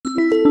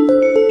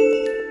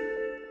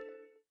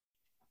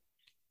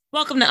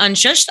Welcome to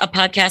Unshushed, a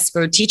podcast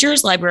for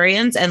teachers,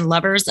 librarians, and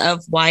lovers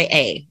of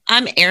YA.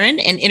 I'm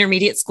Erin, an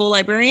intermediate school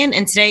librarian,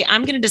 and today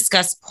I'm going to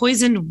discuss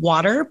Poisoned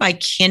Water by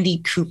Candy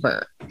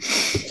Cooper.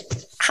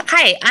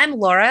 Hi, I'm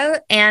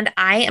Laura, and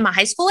I am a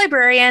high school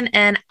librarian,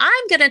 and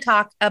I'm going to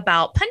talk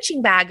about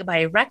Punching Bag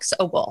by Rex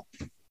Ogle.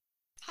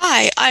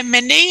 Hi, I'm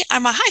Mindy.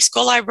 I'm a high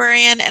school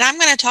librarian, and I'm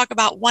going to talk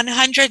about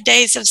 100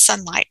 Days of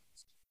Sunlight.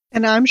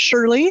 And I'm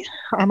Shirley.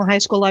 I'm a high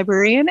school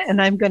librarian,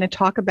 and I'm going to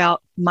talk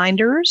about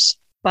Minders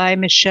by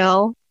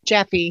Michelle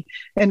Jaffe.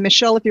 And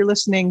Michelle, if you're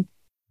listening,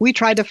 we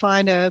tried to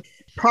find a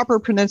proper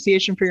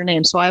pronunciation for your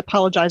name, so I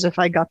apologize if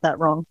I got that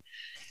wrong.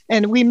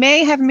 And we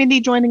may have Mindy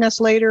joining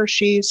us later.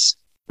 She's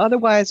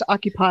otherwise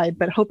occupied,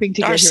 but hoping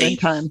to get here in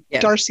time.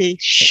 Yeah. Darcy,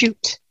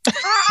 shoot.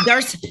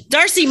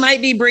 Darcy might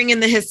be bringing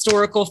the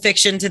historical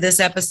fiction to this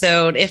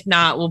episode. If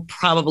not, we'll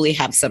probably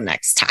have some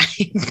next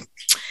time.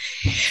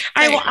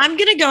 All right, well, I'm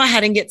going to go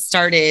ahead and get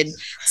started.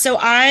 So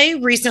I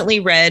recently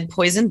read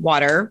Poisoned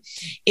Water.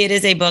 It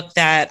is a book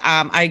that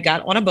I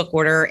got on a book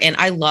order, and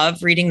I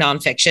love reading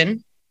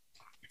nonfiction.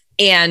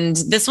 And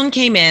this one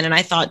came in, and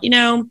I thought,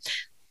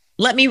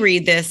 let me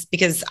read this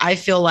because I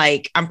feel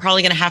like I'm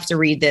probably going to have to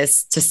read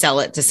this to sell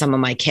it to some of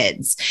my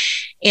kids.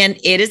 And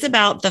it is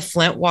about the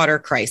Flint water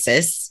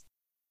crisis.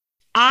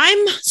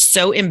 I'm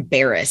so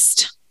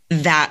embarrassed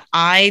that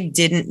I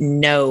didn't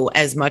know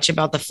as much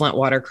about the Flint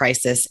water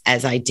crisis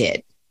as I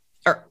did.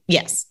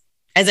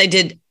 As I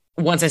did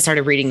once I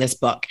started reading this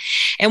book.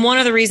 And one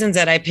of the reasons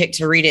that I picked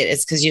to read it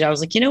is because, I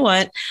was like, you know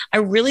what? I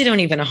really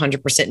don't even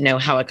 100% know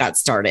how it got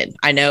started.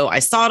 I know I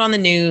saw it on the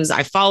news.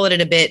 I followed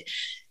it a bit.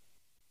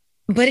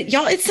 But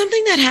it's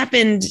something that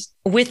happened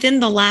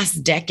within the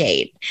last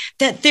decade,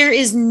 that there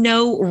is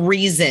no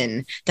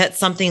reason that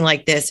something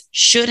like this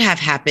should have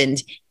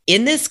happened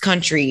in this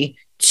country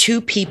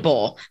to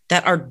people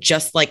that are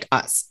just like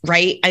us,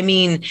 right? I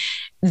mean,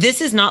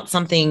 this is not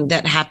something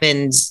that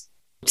happened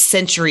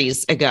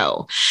centuries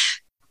ago.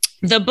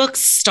 The book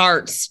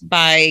starts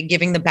by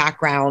giving the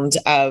background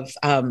of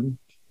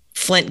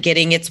Flint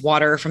getting its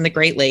water from the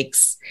Great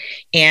Lakes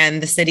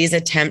and the city's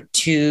attempt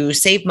to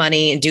save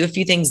money and do a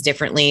few things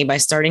differently by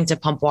starting to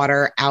pump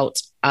water out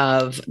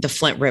of the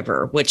Flint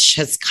River, which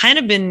has kind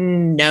of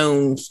been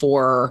known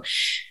for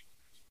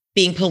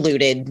being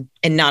polluted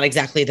and not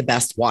exactly the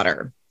best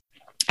water.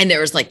 And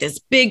there was like this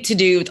big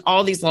to-do with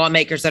all these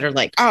lawmakers that are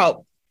like,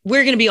 oh,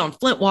 we're going to be on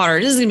Flint water.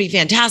 This is going to be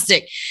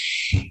fantastic.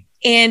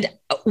 And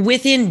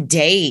within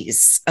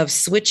days of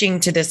switching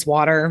to this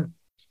water,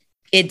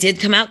 it did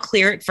come out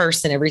clear at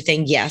first and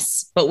everything,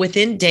 yes. But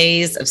within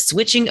days of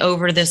switching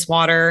over to this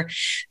water,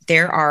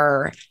 there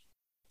are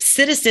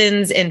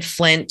citizens in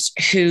Flint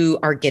who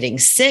are getting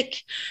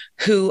sick,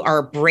 who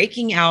are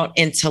breaking out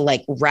into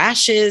like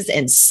rashes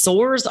and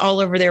sores all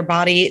over their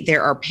body.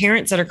 There are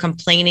parents that are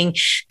complaining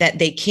that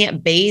they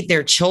can't bathe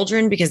their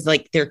children because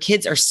like their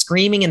kids are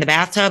screaming in the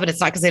bathtub, and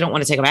it's not because they don't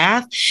want to take a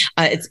bath.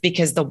 It's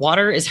because the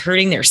water is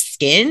hurting their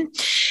skin.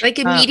 Like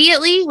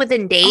immediately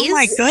within days? Oh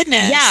my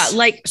goodness. Yeah,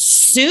 like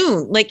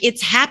soon, like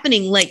it's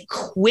happening like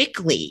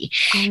quickly.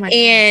 Oh my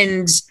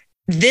and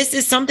this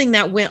is something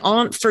that went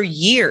on for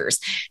years.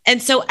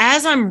 And so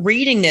as I'm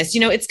reading this,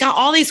 it's got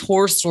all these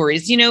horror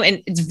stories,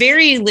 and it's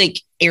very like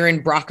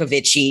Erin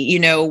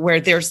Brockovich-y, where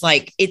there's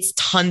like, it's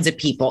tons of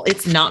people.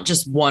 It's not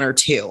just one or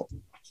two.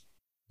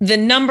 The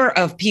number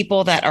of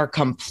people that are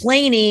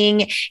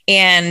complaining,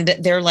 and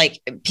they're like,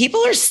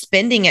 people are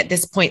spending at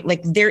this point,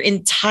 like their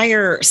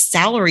entire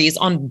salaries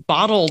on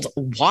bottled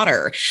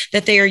water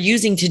that they are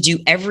using to do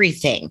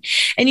everything.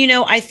 And,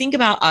 I think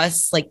about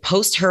us like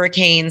post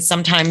hurricanes,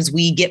 sometimes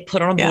we get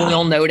put on a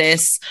boil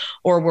notice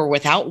or we're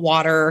without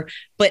water,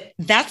 but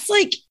that's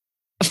like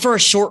for a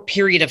short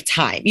period of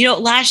time.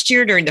 Last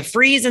year during the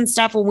freeze and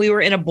stuff, when we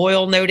were in a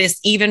boil notice,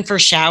 even for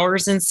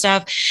showers and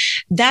stuff,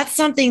 that's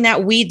something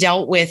that we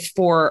dealt with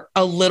for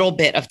a little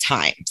bit of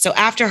time. So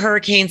after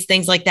hurricanes,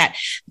 things like that,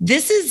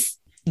 this is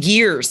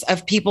years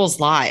of people's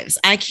lives.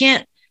 I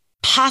can't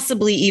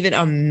possibly even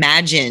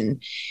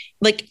imagine.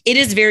 Like, it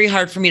is very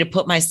hard for me to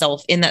put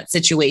myself in that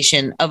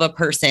situation of a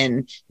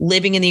person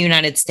living in the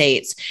United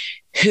States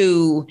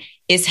who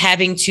is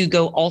having to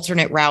go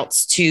alternate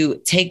routes to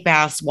take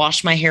baths,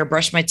 wash my hair,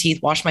 brush my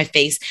teeth, wash my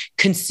face,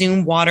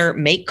 consume water,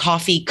 make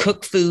coffee,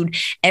 cook food,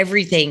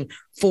 everything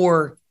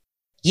for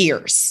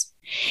years.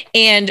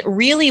 And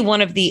really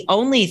one of the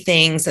only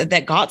things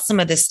that got some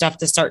of this stuff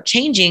to start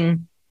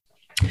changing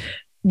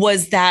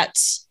was that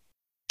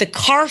the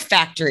car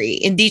factory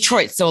in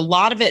Detroit, so a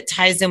lot of it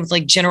ties in with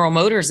like General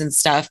Motors and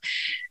stuff,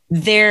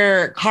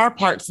 their car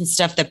parts and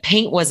stuff, the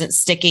paint wasn't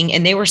sticking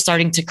and they were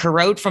starting to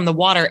corrode from the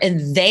water,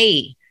 and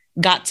they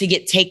got to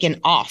get taken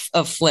off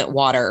of Flint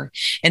water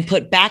and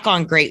put back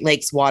on Great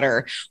Lakes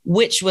water,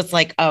 which was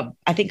like I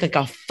think like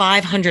a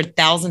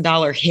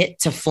 $500,000 hit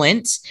to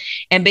Flint.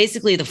 And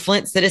basically the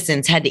Flint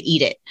citizens had to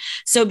eat it.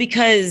 So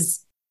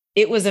because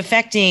it was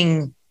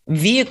affecting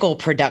vehicle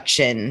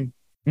production,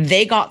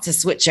 they got to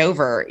switch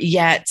over,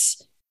 yet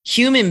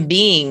human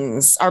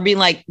beings are being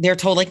like, they're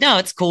told like, no,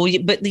 it's cool,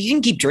 but you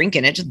can keep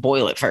drinking it. Just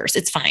boil it first.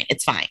 It's fine.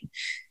 It's fine.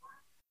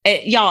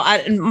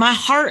 My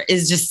heart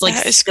is just like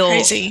that is still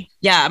crazy.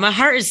 Yeah, my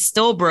heart is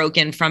still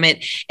broken from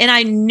it. And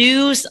I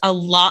knew a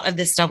lot of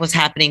this stuff was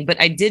happening, but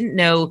I didn't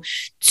know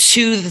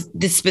to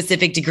the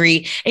specific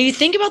degree. And you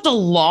think about the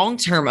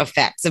long-term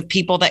effects of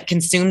people that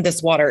consume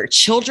this water.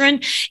 Children,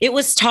 it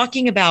was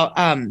talking about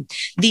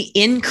the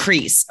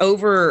increase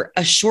over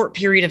a short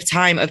period of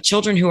time of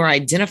children who are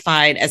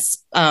identified as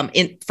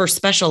for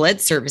special ed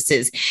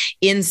services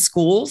in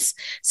schools.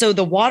 So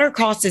the water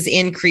cost is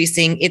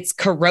increasing. It's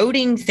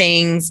corroding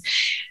things.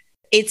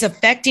 It's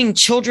affecting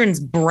children's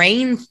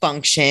brain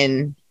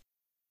function,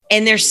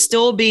 and they're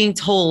still being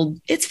told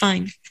it's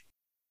fine.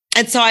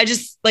 And so I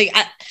just like,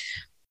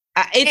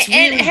 it's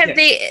and really have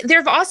good. there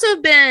have also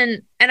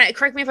been, and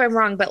correct me if I'm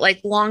wrong, but like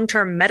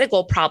long-term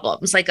medical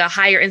problems, like a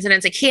higher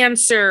incidence of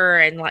cancer,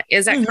 and like,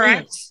 is that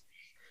correct?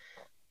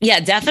 Yeah,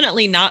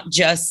 definitely not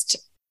just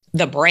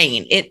the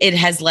brain. It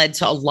has led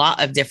to a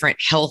lot of different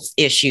health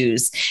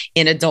issues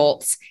in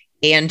adults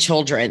and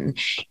children.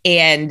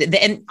 And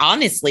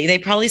honestly, they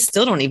probably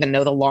still don't even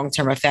know the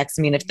long-term effects.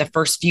 I mean, if the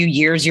first few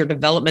years, your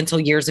developmental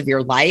years of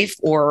your life,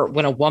 or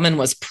when a woman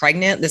was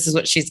pregnant, this is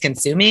what she's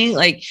consuming,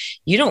 like,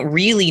 you don't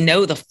really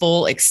know the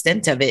full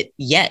extent of it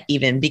yet,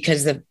 even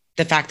because of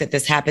the fact that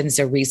this happened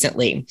so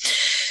recently.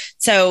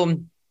 So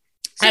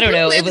I don't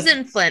know. Who lives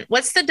in Flint?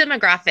 What's the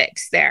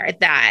demographics there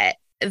that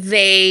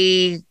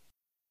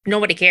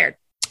nobody cared?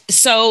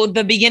 So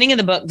the beginning of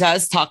the book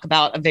does talk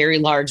about a very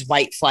large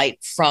white flight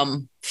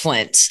from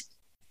Flint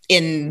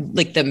in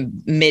like the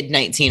mid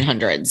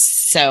 1900s.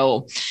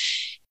 So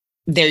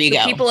there you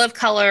go. People of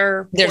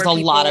color. There's a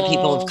lot of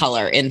people of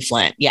color in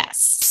Flint.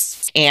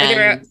 Yes.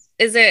 And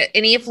is there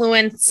any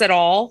affluence at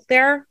all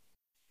there?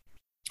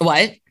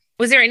 What?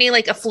 Was there any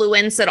like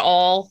affluence at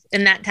all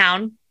in that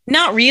town?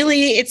 Not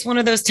really. It's one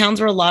of those towns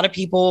where a lot of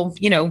people,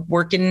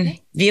 work in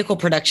vehicle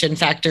production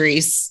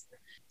factories.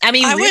 I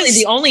mean, really,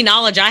 the only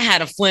knowledge I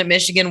had of Flint,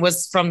 Michigan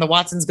was from the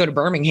Watsons Go to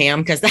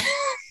Birmingham, because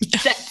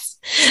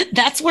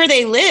that's where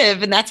they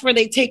live, and that's where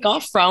they take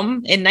off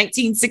from in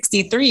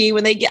 1963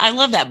 when I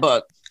love that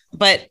book.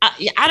 But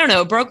I don't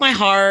know, it broke my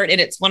heart. And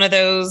it's one of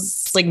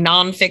those like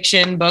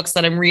nonfiction books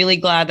that I'm really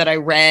glad that I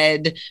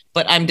read,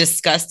 but I'm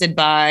disgusted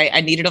by. I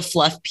needed a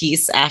fluff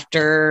piece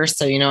after.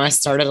 So, I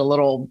started a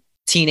little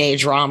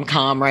teenage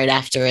rom-com right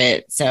after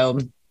it. So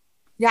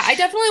yeah, I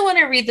definitely want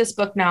to read this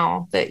book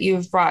now that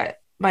you've brought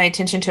my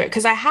attention to it,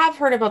 because I have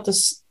heard about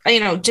this,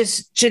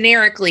 just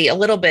generically a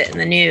little bit in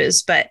the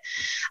news. But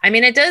I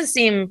mean, it does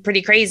seem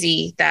pretty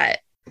crazy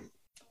that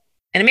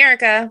in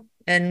America,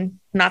 and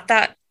not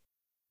that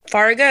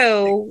far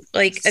ago,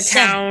 like a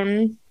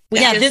town.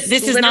 This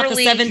is not the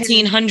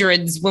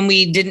 1700s when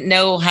we didn't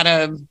know how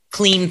to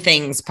clean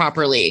things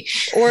properly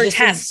or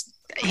test.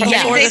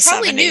 Yeah, they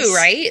probably knew,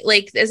 right?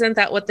 Like, isn't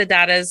that what the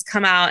data has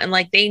come out? And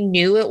like, they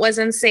knew it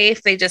wasn't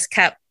safe. They just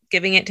kept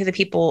giving it to the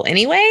people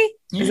anyway.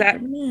 Is that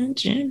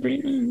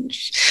pretty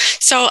much?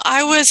 So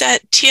I was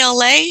at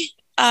TLA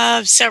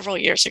several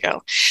years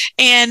ago,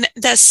 and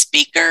the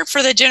speaker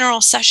for the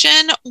general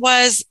session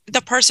was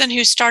the person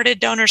who started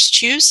Donors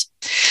Choose.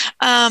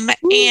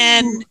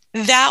 And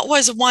that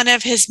was one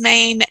of his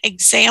main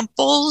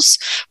examples,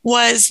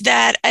 was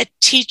that a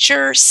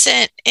teacher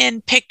sent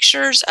in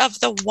pictures of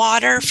the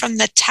water from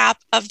the tap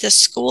of the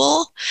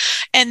school,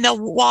 and the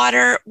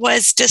water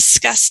was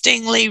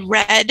disgustingly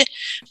red.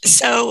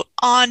 So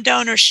on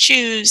Donors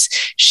Choose,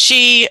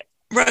 she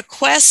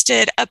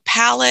requested a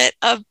pallet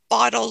of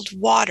bottled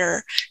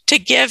water to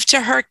give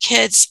to her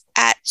kids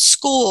at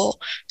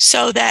school,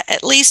 so that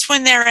at least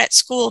when they're at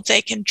school,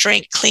 they can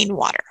drink clean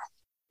water.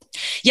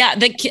 Yeah.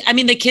 The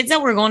kids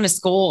that were going to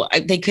school,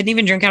 they couldn't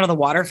even drink out of the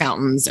water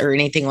fountains or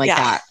anything like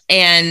that.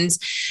 And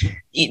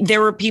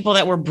there were people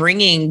that were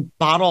bringing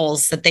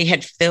bottles that they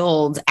had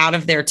filled out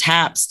of their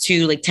taps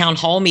to like town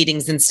hall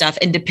meetings and stuff.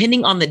 And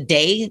depending on the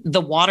day, the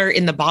water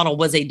in the bottle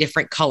was a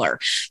different color.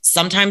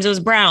 Sometimes it was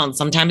brown.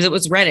 Sometimes it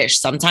was reddish.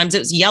 Sometimes it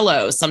was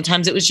yellow.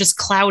 Sometimes it was just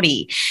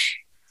cloudy.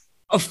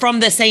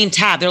 From the same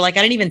tap. They're like,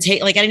 I didn't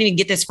even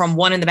get this from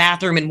one in the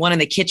bathroom and one in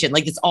the kitchen.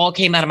 Like, this all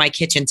came out of my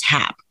kitchen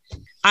tap.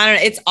 I don't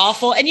know. It's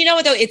awful. And you know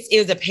what, though? It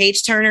was a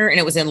page turner, and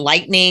it was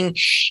enlightening.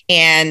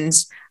 And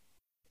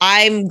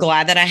I'm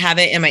glad that I have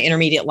it in my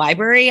intermediate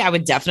library. I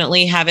would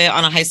definitely have it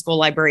on a high school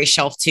library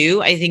shelf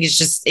too. I think it's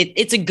just,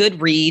 it's a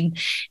good read.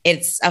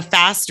 It's a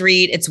fast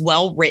read. It's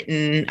well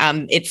written.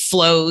 It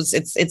flows.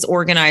 It's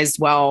organized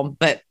well,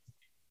 but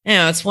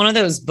it's one of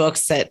those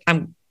books that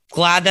I'm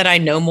glad that I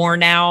know more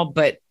now,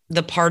 but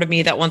the part of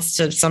me that wants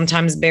to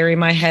sometimes bury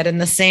my head in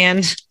the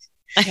sand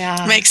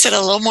makes it a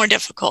little more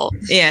difficult.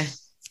 Yeah.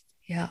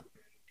 Yeah.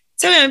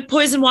 So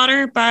Poison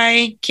Water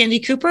by Candy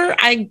Cooper.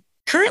 I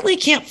currently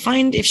can't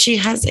find if she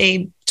has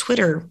a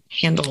Twitter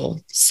handle.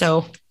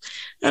 So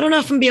I don't know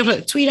if I'm going to be able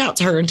to tweet out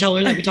to her and tell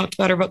her that we talked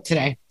about her book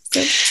today.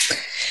 So.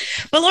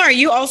 But Laura,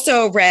 you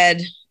also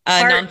read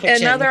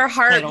another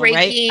heartbreaking,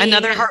 right?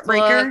 Another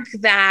heartbreaker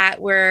book that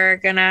we're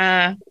going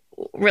to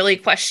really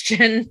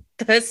question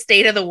the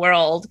state of the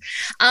world.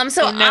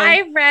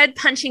 I read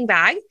Punching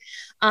Bag.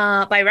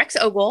 by Rex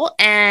Ogle.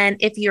 And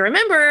if you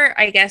remember,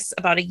 I guess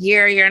about a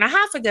year and a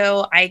half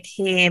ago, I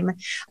came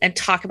and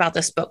talked about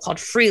this book called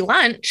Free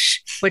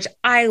Lunch, which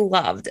I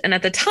loved. And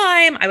at the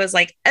time, I was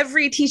like,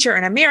 every teacher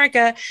in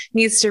America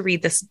needs to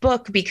read this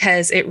book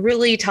because it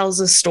really tells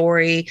a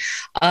story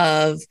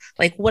of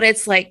like what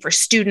it's like for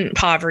student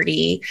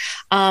poverty.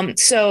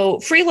 So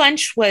Free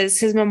Lunch was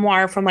his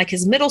memoir from like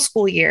his middle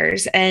school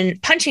years,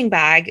 and Punching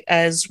Bag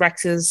as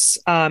Rex's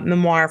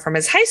memoir from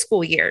his high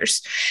school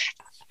years.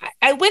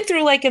 I went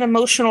through like an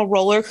emotional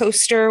roller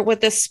coaster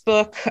with this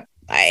book.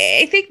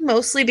 I think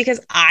mostly because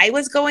I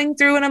was going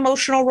through an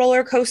emotional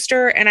roller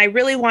coaster and I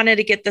really wanted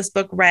to get this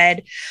book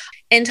read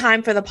in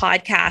time for the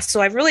podcast.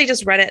 So I've really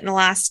just read it in the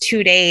last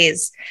 2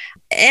 days.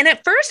 And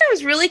at first I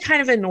was really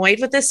kind of annoyed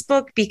with this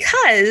book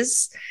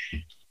because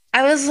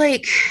I was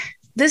like,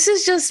 this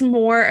is just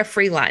more a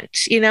Free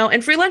Lunch, you know,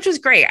 and Free Lunch was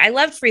great. I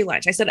loved Free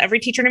Lunch. I said every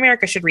teacher in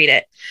America should read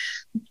it.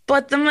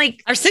 But I'm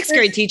like, our sixth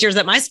grade teachers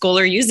at my school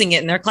are using it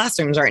in their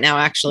classrooms right now,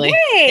 actually.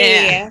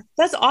 Hey, yeah.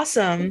 That's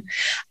awesome.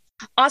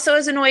 Also, I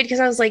was annoyed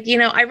because I was like, you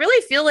know, I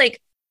really feel like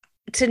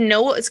to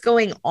know what's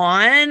going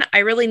on, I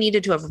really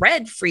needed to have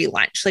read Free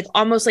Lunch, like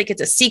almost like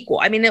it's a sequel.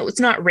 I mean, it's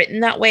not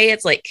written that way.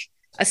 It's like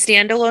a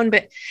standalone,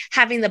 but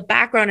having the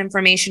background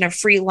information of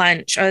Free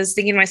Lunch, I was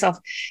thinking to myself,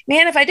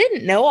 man, if I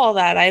didn't know all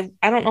that, I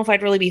don't know if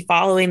I'd really be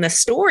following the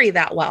story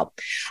that well.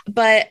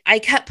 But I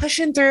kept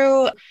pushing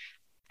through.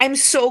 I'm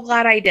so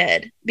glad I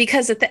did,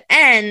 because at the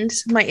end,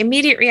 my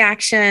immediate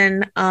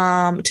reaction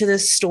to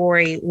this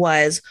story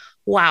was,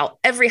 wow,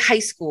 every high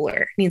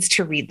schooler needs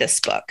to read this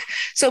book.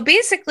 So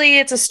basically,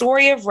 it's a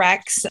story of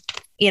Rex,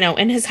 you know,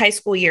 in his high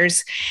school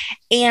years.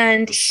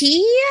 And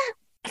he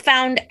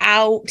found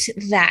out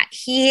that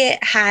he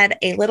had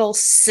a little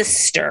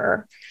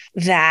sister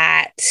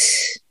that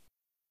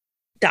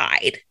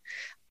died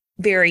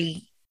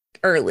very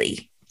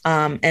early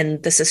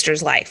in the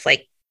sister's life,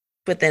 like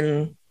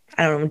within,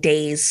 I don't know,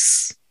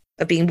 days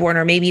of being born,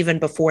 or maybe even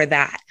before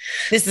that.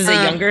 This is a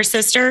younger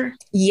sister?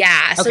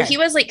 Yeah. So he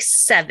was like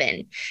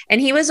 7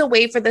 and he was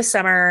away for the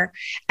summer.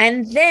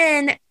 And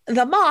then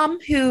the mom,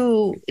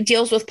 who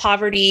deals with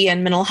poverty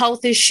and mental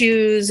health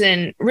issues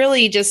and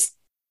really just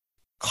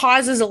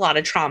causes a lot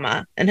of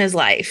trauma in his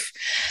life,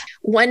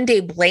 one day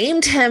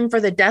blamed him for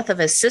the death of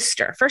his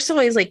sister. First of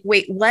all, he's like,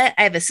 wait, what?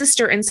 I have a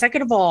sister. And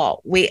second of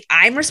all, wait,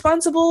 I'm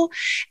responsible.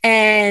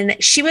 And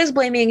she was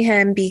blaming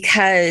him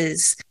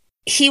because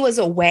he was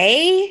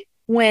away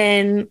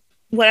when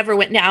whatever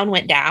went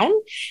down.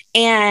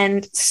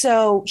 And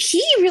so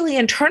he really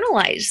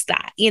internalized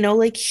that, you know,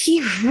 like he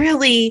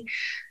really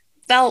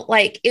felt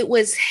like it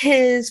was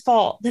his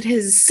fault that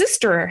his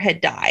sister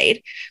had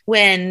died,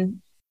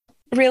 when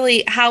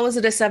really, how was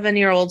it a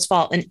 7-year-old's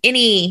fault in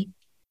any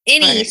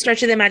right.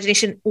 stretch of the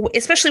imagination,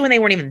 especially when they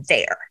weren't even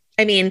there?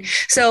 I mean,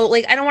 so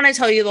like, I don't want to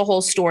tell you the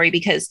whole story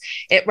because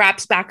it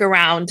wraps back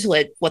around to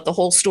like what the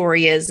whole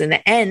story is in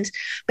the end.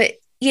 But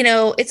you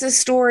know, it's a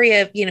story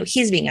of, you know,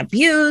 he's being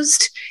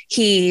abused.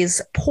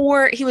 He's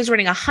poor. He was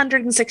running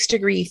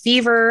 106-degree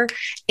fever.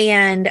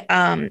 And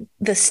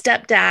the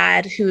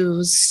stepdad,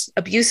 who's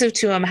abusive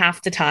to him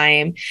half the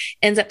time,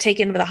 ends up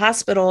taking him to the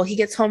hospital. He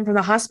gets home from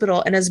the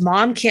hospital and his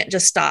mom can't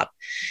just stop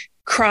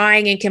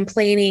crying and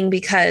complaining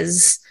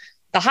because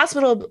the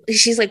hospital,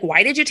 she's like,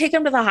 why did you take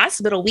him to the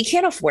hospital? We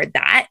can't afford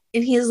that.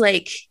 And he's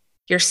like,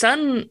 your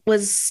son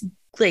was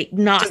like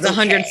not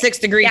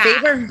 106-degree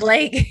fever,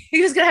 like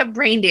he was gonna have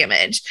brain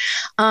damage.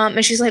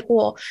 And she's like,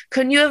 well,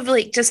 couldn't you have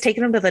like just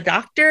taken him to the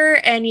doctor?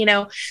 And you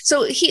know,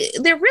 so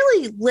they're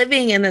really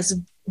living in this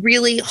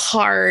really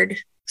hard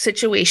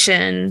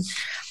situation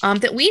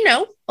that we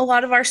know a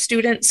lot of our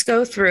students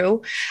go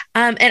through.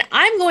 And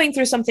I'm going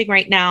through something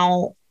right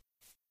now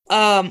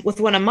with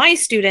one of my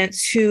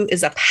students who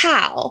is a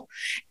pal,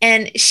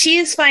 and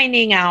she's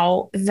finding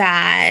out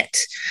that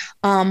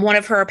one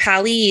of her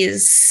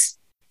pallies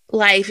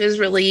life is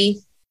really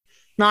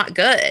not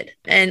good.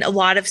 And a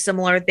lot of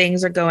similar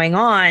things are going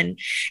on.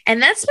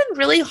 And that's been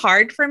really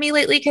hard for me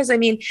lately. Cause I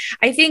mean,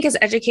 I think as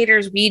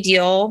educators, we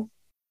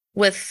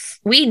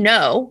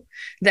know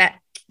that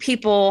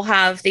people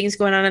have things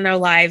going on in their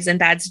lives and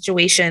bad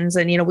situations.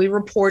 And, you know, we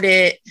report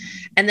it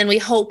and then we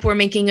hope we're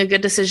making a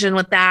good decision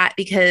with that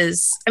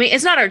because I mean,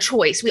 it's not our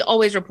choice. We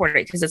always report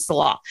it because it's the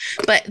law,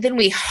 but then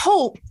we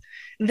hope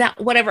that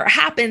whatever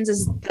happens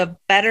is the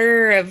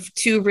better of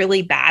 2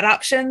 really bad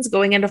options,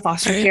 going into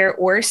foster care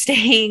or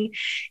staying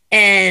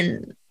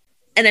in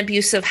an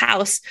abusive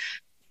house.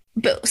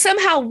 But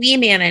somehow we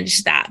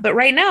manage that. But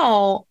right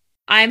now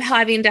I'm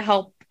having to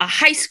help a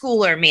high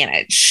schooler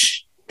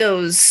manage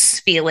those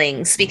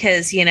feelings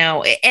because, you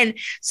know, and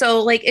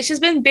so like, it's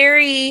just been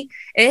it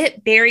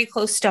hit very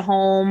close to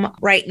home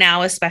right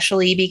now,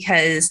 especially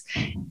because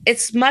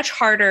it's much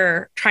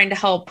harder trying to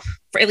help,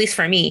 at least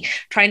for me,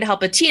 trying to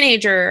help a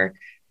teenager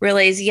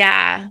realize,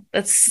 yeah,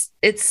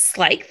 it's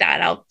like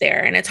that out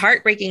there and it's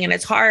heartbreaking and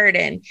it's hard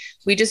and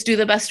we just do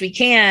the best we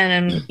can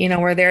and, you know,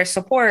 we're there to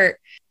support.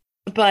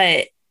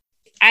 But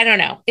I don't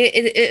know.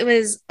 It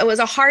was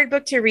a hard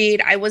book to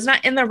read. I was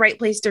not in the right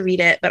place to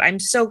read it, but I'm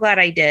so glad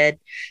I did,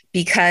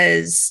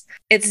 because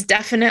it's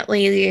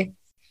definitely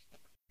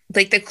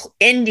like the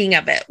ending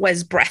of it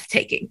was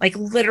breathtaking. Like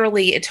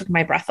literally it took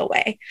my breath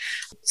away.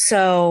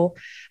 So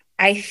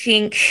I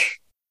think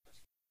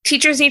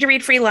teachers need to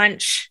read Free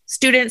Lunch.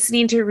 Students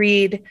need to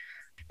read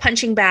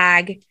Punching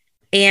Bag.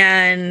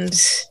 And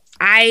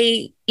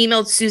I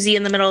emailed Susie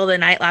in the middle of the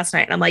night last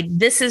night. And I'm like,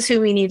 this is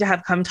who we need to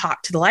have come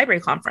talk to the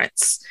library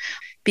conference,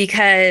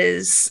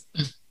 because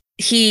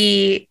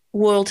he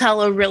will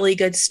tell a really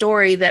good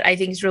story that I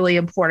think is really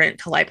important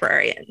to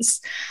librarians.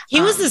 He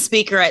was the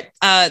speaker at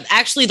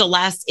actually the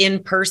last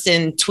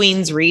in-person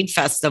Tweens Read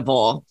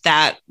Festival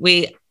that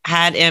we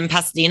had in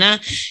Pasadena,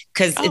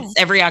 because it's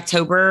every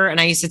October, and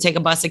I used to take a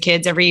bus of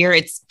kids every year.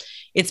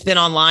 It's been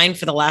online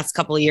for the last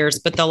couple of years,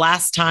 but the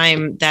last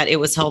time that it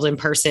was held in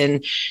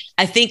person,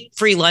 I think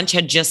Free Lunch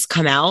had just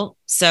come out.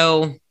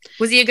 So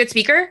was he a good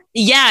speaker?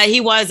 Yeah,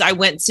 he was. I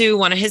went to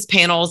one of his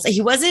panels.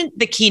 He wasn't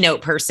the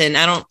keynote person.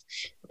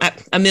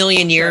 A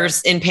million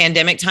years in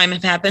pandemic time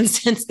have happened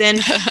since then,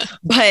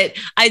 but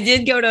I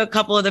did go to a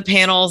couple of the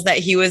panels that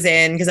he was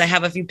in, because I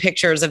have a few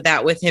pictures of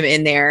that with him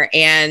in there.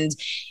 And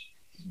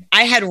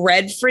I had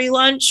read Free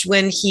Lunch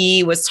when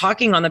he was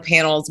talking on the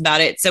panels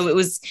about it. So it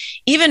was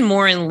even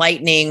more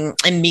enlightening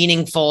and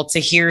meaningful to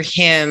hear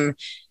him,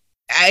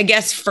 I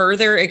guess,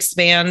 further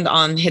expand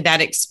on that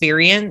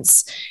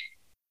experience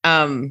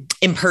in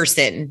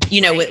person,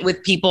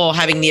 with people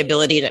having the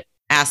ability to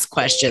ask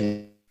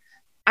questions.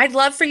 I'd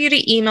love for you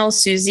to email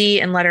Susie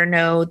and let her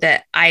know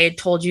that I had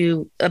told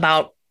you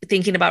about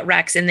thinking about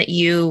Rex and that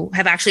you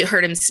have actually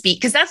heard him speak.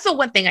 Because that's the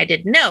one thing I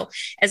didn't know,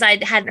 is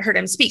I hadn't heard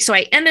him speak. So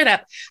I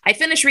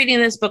finished reading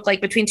this book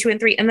like between 2 and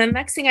 3. And the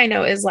next thing I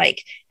know is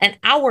like an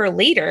hour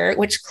later,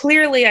 which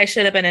clearly I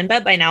should have been in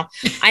bed by now,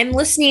 I'm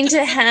listening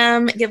to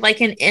him give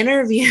like an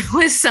interview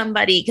with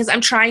somebody, because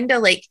I'm trying to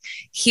like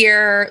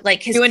hear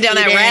like his. You went down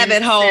that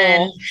rabbit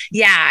hole.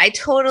 Yeah, I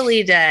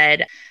totally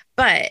did.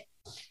 But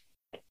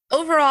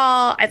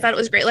overall, I thought it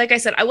was great. Like I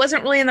said, I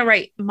wasn't really in the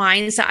right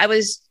mindset.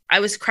 I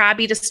was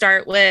crabby to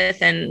start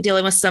with and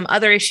dealing with some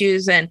other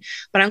issues, but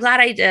I'm glad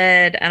I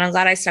did, and I'm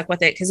glad I stuck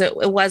with it, because it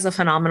was a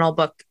phenomenal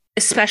book,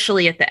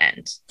 especially at the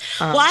end.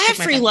 Well, I have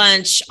Free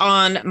Lunch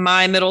on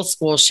my middle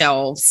school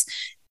shelves.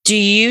 Do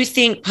you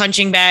think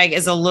Punching Bag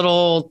is a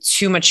little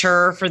too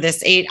mature for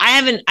this age?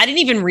 I didn't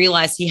even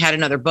realize he had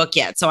another book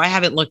yet, so I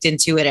haven't looked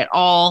into it at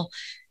all.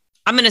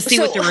 I'm going to see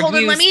what the reviews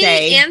say. Let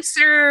me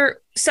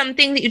answer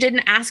something that you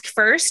didn't ask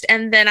first,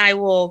 and then I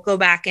will go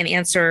back and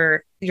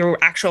answer your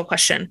actual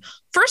question.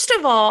 First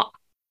of all,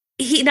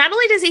 he not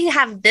only does he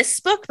have this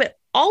book, but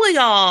all of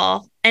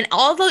y'all and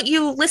all of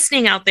you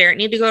listening out there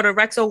need to go to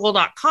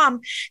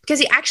rexogle.com, because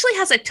he actually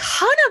has a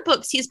ton of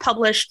books he's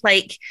published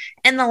like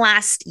in the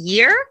last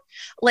year.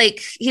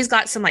 Like he's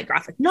got some like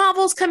graphic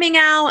novels coming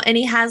out, and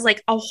he has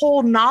like a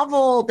whole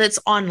novel that's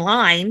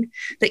online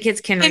that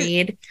kids can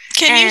read.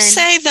 Can you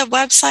say the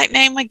website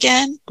name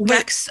again?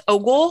 Rex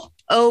Ogle,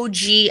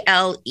 Ogle.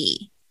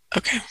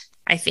 Okay.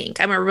 I think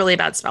I'm a really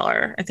bad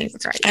speller. I think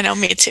that's right. I know,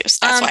 me too.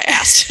 So that's why I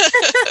asked.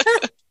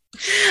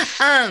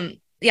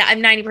 Yeah,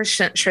 I'm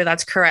 90% sure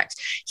that's correct.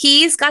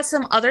 He's got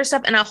some other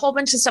stuff and a whole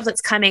bunch of stuff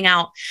that's coming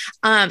out.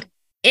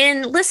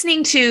 In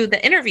listening to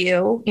the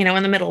interview,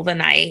 in the middle of the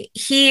night,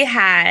 he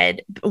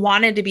had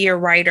wanted to be a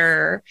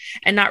writer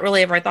and not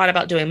really ever thought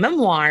about doing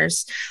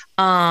memoirs.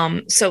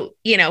 So,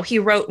 he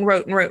wrote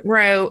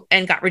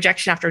and got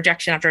rejection after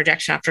rejection after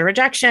rejection after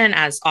rejection,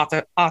 as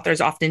authors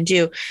often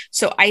do.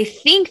 So I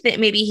think that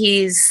maybe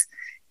he's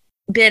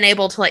been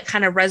able to like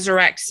kind of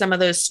resurrect some of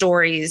those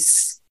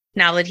stories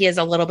now that he has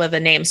a little bit of a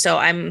name. So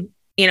I'm,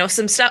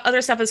 some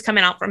other stuff is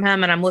coming out from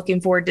him, and I'm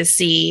looking forward to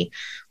see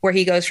where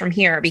he goes from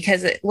here,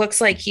 because it looks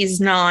like he's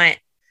not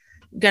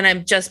going to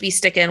just be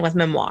sticking with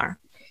memoir.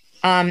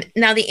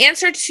 Now the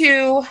answer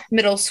to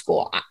middle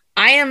school,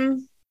 I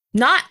am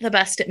not the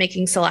best at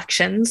making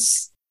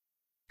selections,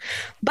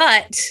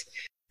 but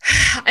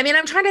I mean,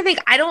 I'm trying to think,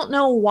 I don't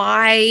know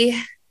why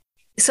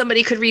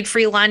somebody could read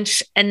Free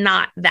Lunch and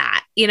not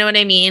that, you know what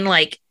I mean?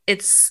 Like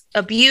it's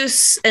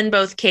abuse in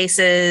both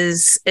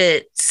cases.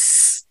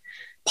 It's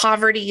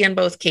poverty in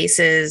both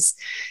cases.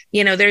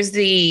 There's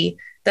the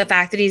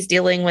fact that he's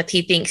dealing with,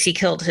 he thinks he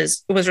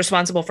was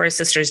responsible for his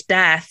sister's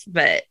death,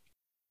 but.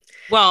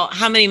 Well,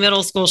 how many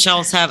middle school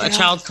shelves have a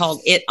child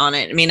called It on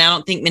it? I mean, I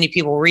don't think many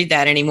people read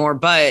that anymore,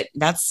 but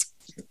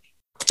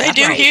they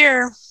do right.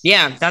 Here.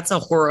 Yeah. That's a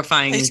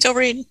horrifying. They still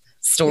read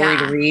story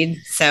to read.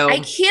 So I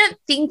can't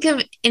think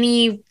of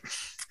any,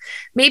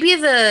 maybe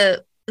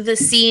the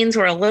scenes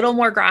were a little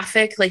more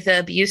graphic, like the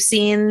abuse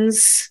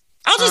scenes.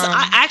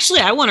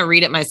 I want to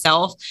read it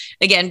myself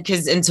again,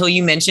 because until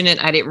you mentioned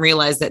it, I didn't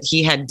realize that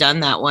he had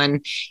done that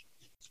one.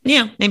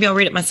 Yeah, maybe I'll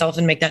read it myself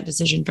and make that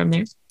decision from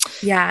there.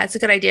 Yeah, it's a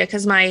good idea,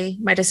 because my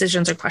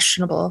decisions are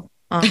questionable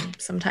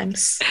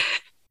sometimes.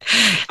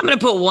 I'm going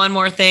to put one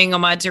more thing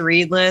on my to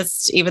read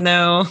list, even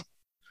though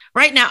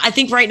Right now, I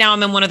think right now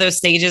I'm in one of those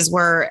stages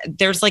where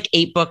there's like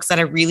 8 books that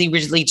I really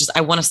just,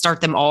 I want to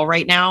start them all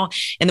right now.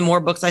 And the more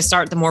books I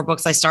start, the more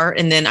books I start.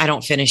 And then I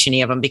don't finish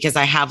any of them because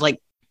I have like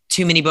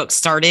too many books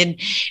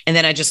started. And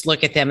then I just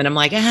look at them and I'm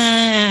like,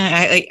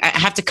 I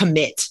have to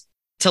commit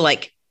to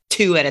like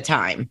 2 at a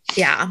time.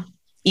 Yeah.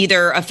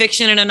 Either a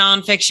fiction and a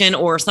nonfiction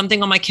or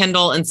something on my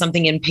Kindle and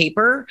something in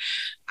paper.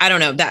 I don't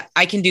know that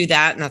I can do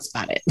that. And that's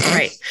about it.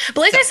 Right.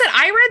 But like I said,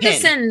 I read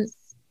this in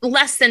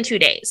less than 2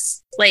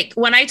 days. Like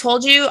when I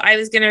told you I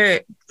was going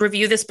to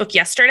review this book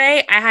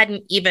yesterday, I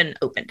hadn't even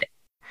opened it.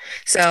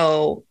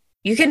 So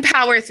you can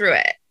power through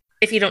it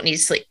if you don't need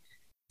sleep.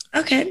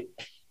 Okay.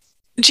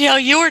 Jill,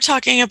 you were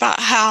talking about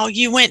how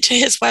you went to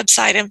his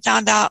website and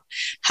found out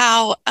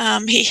how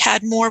he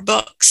had more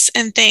books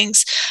and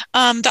things.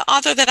 The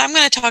author that I'm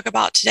going to talk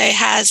about today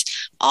has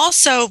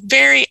also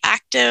very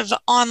active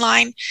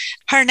online.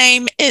 Her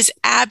name is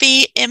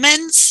Abby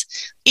Emmons,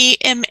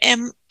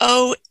 Emmons,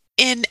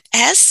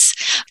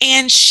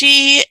 and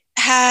she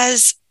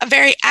has a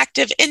very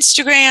active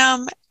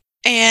Instagram,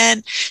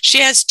 and she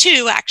has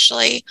 2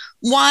 actually.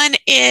 One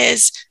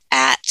is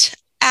at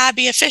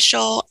Abby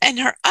Official, and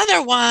her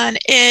other one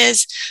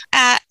is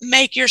at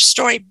Make Your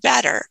Story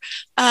Better,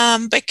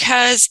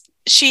 because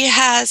she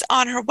has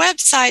on her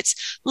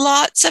websites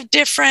lots of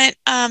different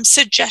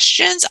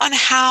suggestions on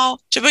how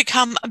to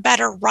become a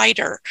better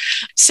writer.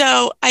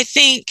 So I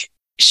think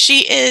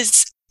she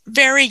is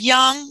very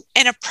young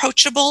and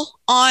approachable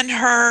on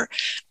her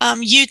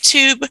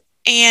YouTube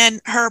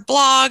and her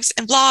blogs.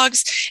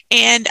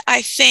 And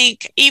I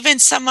think even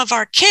some of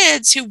our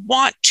kids who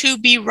want to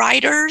be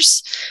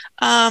writers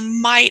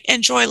might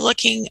enjoy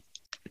looking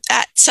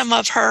at some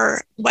of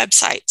her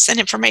websites and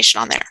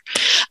information on there.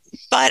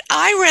 But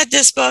I read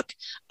this book,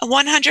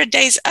 100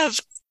 Days of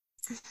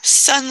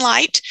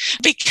Sunlight,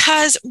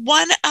 because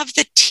one of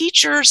the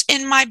teachers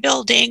in my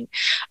building,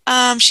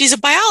 she's a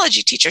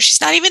biology teacher,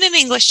 she's not even an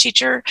English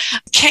teacher,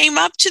 came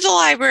up to the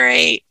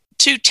library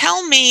to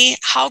tell me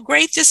how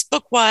great this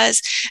book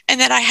was and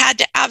that I had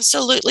to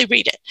absolutely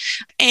read it.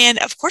 And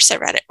of course I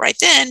read it right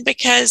then,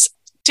 because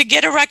to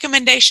get a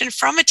recommendation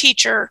from a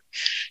teacher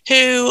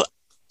who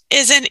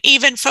isn't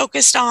even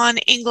focused on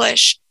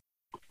English,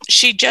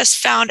 she just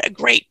found a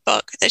great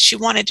book that she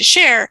wanted to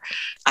share.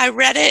 I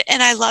read it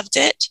and I loved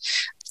it.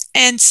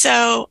 And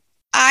so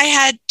I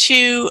had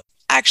to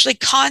actually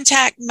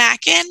contact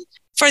Mackin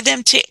for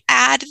them to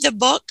add the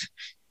book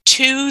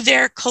to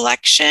their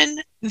collection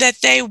that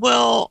they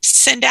will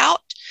send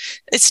out.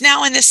 It's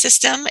now in the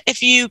system.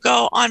 If you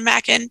go on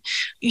Mackin,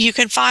 you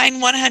can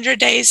find 100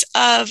 Days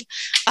of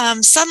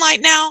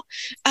Sunlight now.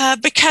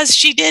 Because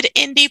she did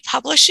indie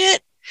publish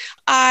it,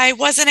 I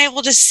wasn't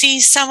able to see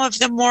some of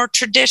the more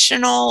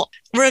traditional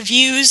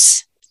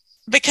reviews,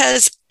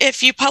 because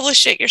if you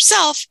publish it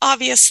yourself,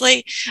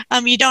 obviously,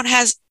 you don't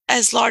have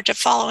as large a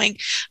following.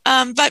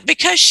 But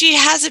because she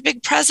has a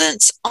big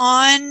presence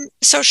on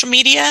social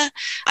media,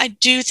 I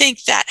do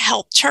think that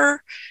helped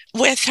her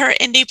with her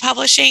indie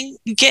publishing,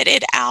 get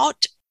it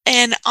out.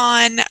 And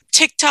on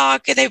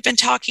TikTok, they've been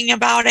talking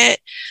about it.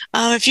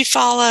 If you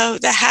follow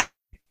the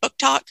Book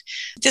Talk,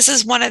 this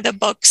is one of the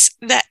books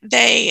that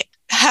they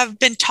have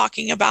been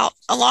talking about,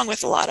 along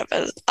with a lot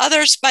of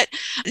others. But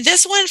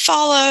this one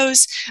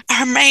follows,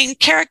 her main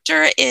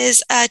character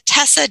is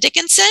Tessa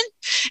Dickinson.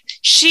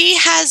 She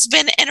has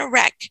been in a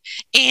wreck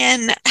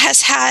and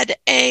has had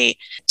a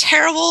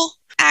terrible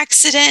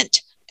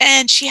accident,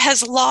 and she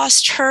has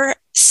lost her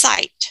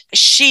sight.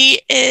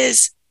 She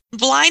is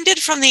blinded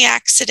from the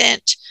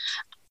accident,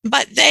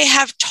 but they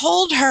have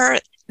told her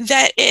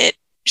that it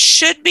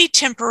should be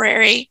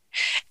temporary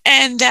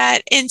and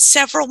that in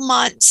several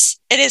months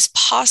it is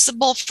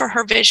possible for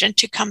her vision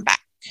to come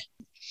back.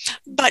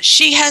 But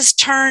she has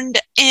turned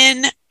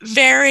in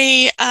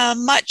very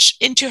much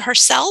into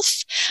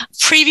herself.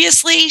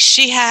 Previously,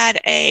 she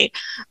had a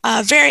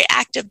very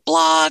active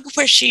blog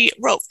where she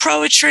wrote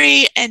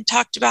poetry and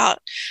talked about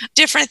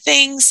different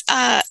things,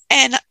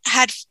 and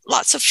had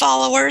lots of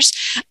followers,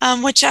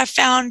 which I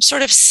found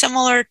sort of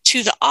similar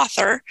to the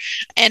author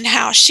and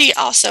how she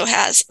also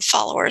has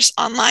followers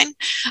online.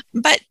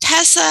 But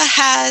Tessa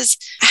has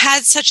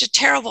had such a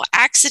terrible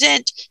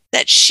accident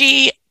that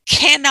she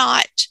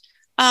cannot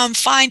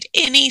find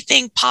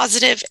anything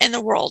positive in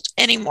the world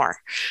anymore.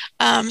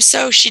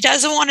 So she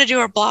doesn't want to do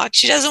her blog.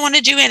 She doesn't want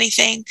to do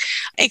anything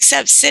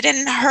except sit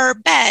in her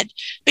bed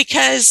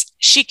because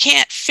she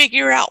can't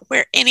figure out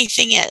where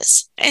anything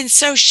is. And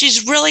so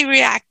she's really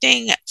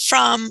reacting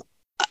from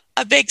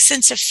a big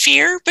sense of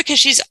fear, because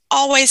she's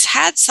always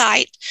had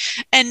sight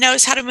and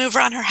knows how to move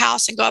around her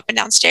house and go up and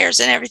down stairs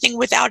and everything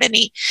without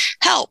any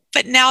help.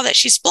 But now that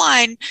she's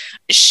blind,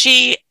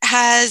 she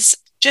has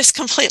just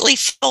completely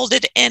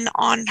folded in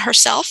on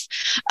herself.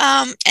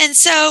 And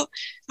so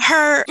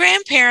her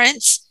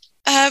grandparents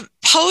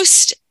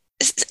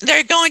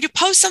they're going to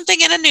post something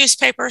in a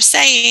newspaper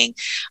saying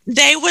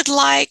they would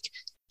like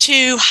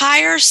to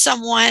hire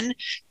someone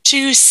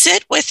to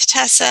sit with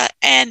Tessa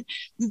and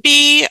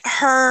be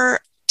her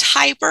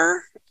typer.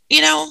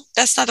 You know,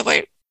 that's not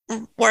the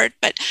word,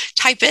 but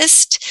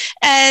typist,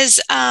 as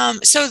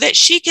so that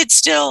she could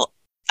still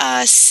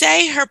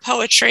say her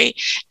poetry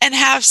and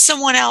have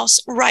someone else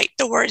write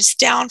the words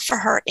down for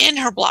her in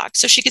her blog.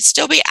 So she could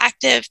still be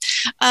active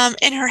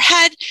in her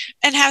head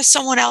and have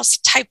someone else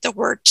type the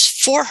words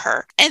for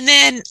her. And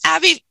then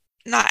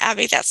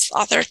that's the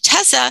author,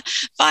 Tessa,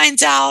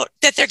 finds out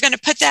that they're going to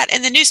put that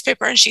in the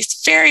newspaper, and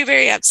she's very,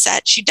 very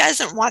upset. She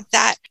doesn't want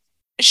that.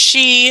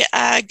 She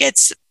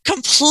gets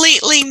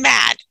completely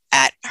mad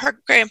at her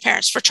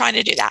grandparents for trying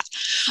to do that.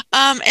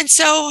 And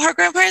so her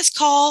grandparents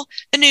call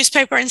the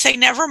newspaper and say,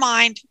 never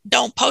mind,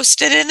 don't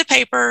post it in the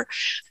paper.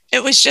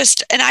 It was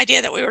just an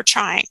idea that we were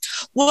trying.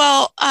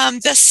 Well,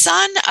 the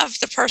son of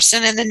the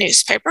person in the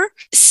newspaper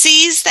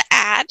sees the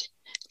ad,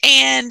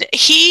 and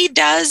he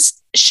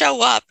does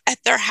show up at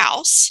their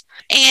house,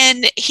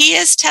 and he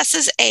is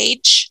Tessa's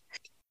age.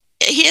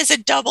 He is a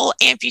double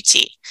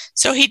amputee,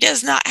 so he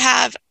does not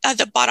have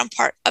the bottom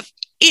part of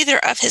either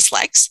of his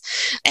legs.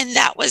 And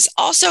that was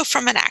also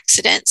from an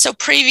accident. So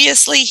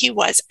previously he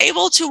was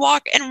able to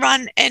walk and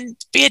run and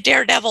be a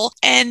daredevil.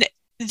 And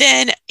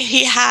then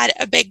he had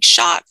a big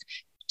shock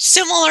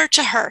similar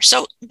to her.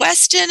 So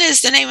Weston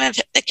is the name of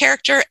the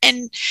character.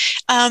 And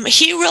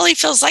he really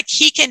feels like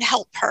he can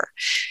help her.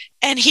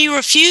 And he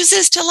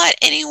refuses to let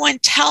anyone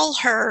tell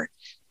her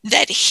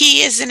that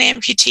he is an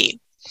amputee.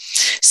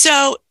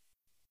 So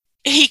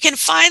he can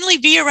finally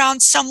be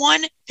around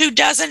someone who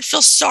doesn't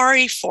feel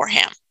sorry for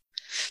him,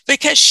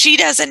 because she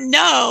doesn't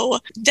know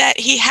that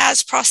he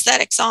has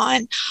prosthetics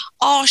on.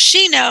 All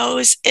she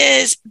knows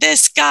is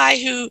this guy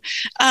who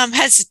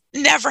has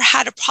never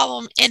had a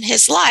problem in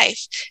his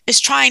life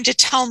is trying to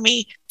tell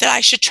me that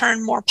I should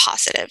turn more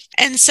positive.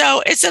 And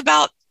so it's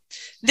about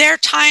their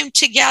time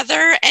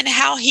together and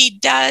how he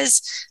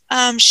does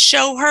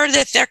show her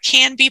that there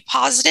can be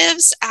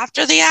positives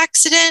after the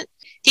accident.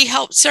 He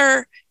helps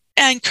her,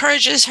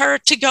 encourages her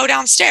to go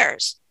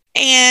downstairs,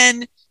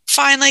 and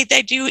finally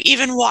they do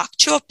even walk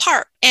to a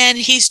park, and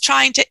he's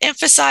trying to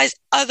emphasize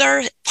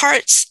other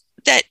parts.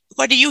 That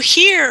what do you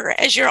hear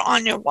as you're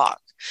on your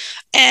walk,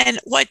 and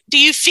what do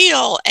you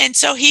feel? And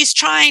so he's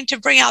trying to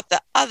bring out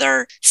the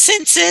other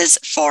senses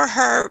for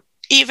her.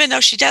 Even though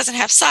she doesn't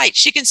have sight,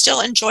 she can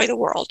still enjoy the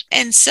world.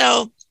 And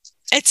so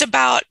it's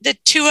about the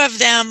two of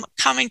them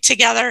coming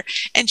together,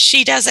 and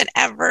she doesn't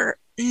ever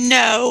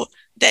know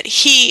that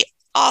he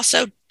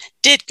also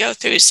did go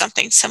through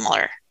something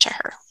similar to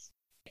her.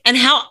 And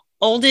how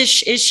old is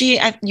she?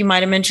 You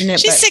might have mentioned it.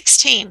 She's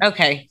 16.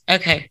 Okay.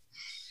 And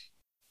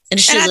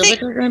does she live with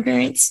her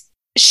grandparents?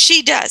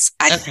 She does.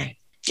 Okay.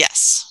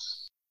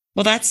 Yes.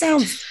 Well, that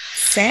sounds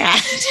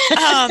sad.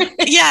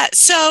 Yeah.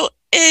 So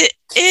it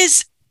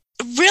is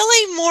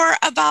really more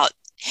about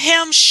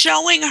him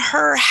showing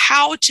her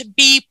how to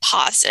be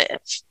positive.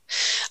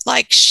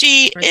 Like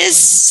she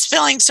is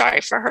feeling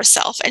sorry for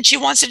herself, and she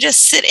wants to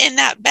just sit in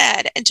that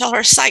bed until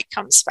her sight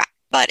comes back.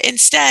 But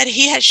instead,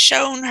 he has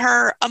shown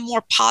her a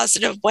more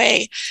positive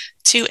way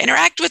to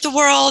interact with the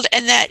world,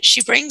 and that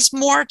she brings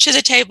more to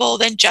the table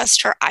than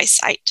just her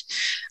eyesight.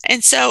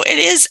 And so it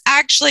is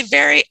actually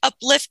very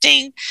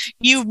uplifting.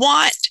 You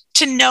want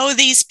to know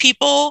these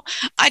people.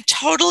 I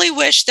totally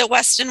wish that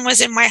Weston was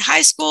in my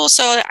high school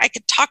so that I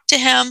could talk to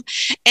him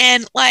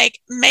and like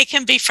make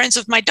him be friends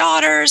with my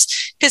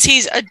daughters, because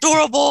he's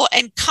adorable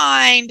and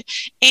kind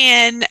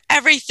and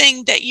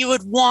everything that you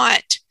would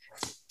want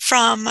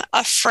from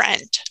a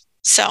friend.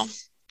 So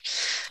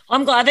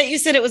I'm glad that you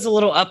said it was a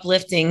little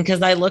uplifting,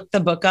 because I looked the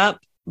book up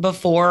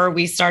before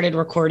we started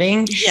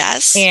recording.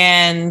 Yes.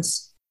 And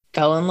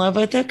fell in love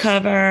with the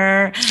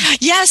cover.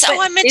 Yes. But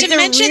I meant to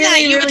mention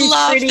that you would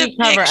love the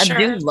cover. picture. I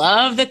do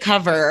love the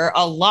cover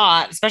a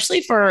lot,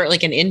 especially for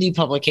like an indie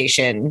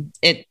publication.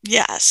 It's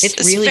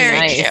really very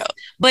nice, cute.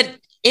 but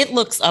it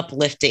looks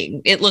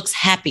uplifting. It looks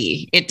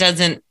happy. It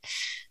doesn't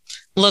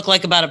look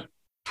like about a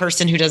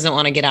person who doesn't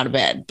want to get out of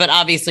bed, but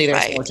obviously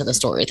there's more to the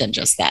story than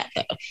just that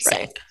though.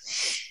 Right.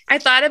 I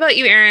thought about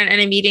you, Erin,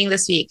 in a meeting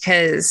this week,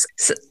 because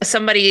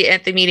somebody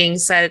at the meeting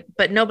said,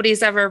 but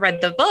nobody's ever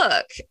read the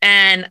book.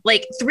 And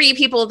like 3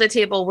 people at the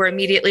table were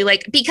immediately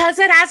like, because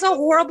it has a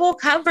horrible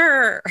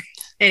cover.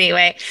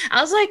 Anyway,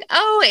 I was like,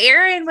 oh,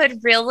 Erin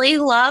would really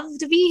love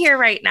to be here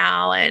right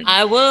now. And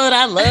I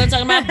love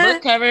talking about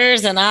book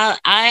covers. And I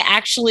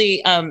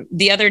actually,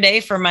 the other day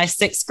for my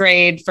 6th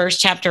grade first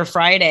chapter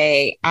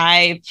Friday,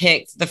 I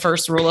picked The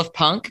First Rule of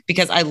Punk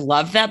because I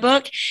love that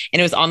book and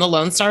it was on the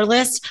Lone Star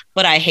list,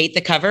 but I hate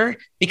the cover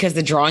because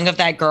the drawing of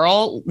that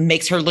girl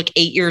makes her look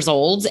 8 years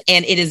old.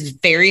 And it is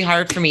very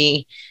hard for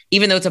me,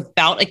 even though it's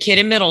about a kid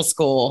in middle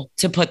school,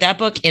 to put that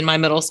book in my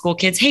middle school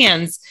kids'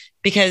 hands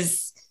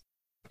because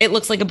it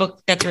looks like a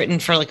book that's written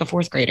for like a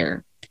 4th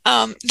grader.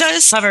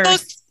 Covers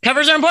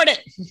are important.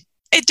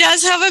 It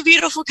does have a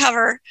beautiful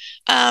cover.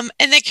 And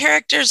the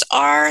characters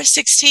are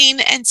 16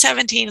 and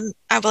 17,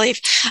 I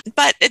believe.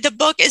 But the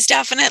book is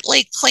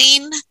definitely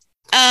clean.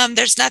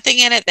 There's nothing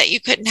in it that you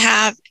couldn't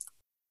have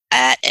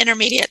at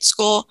intermediate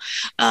school.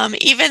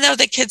 Even though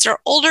the kids are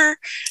older,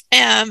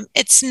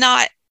 it's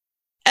not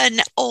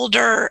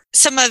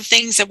some of the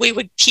things that we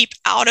would keep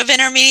out of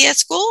intermediate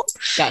school.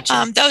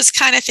 Gotcha. Those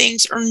kind of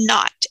things are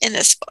not in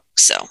this book.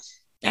 So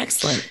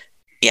excellent.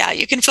 Yeah,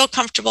 you can feel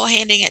comfortable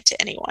handing it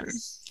to anyone.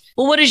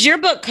 Well, what does your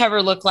book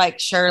cover look like,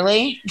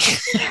 Shirley?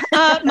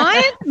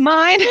 My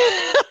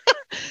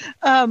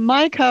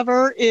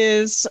cover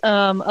is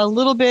a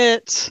little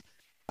bit,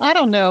 I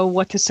don't know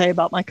what to say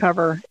about my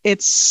cover.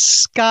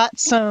 It's got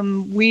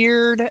some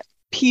weird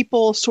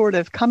people sort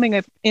of coming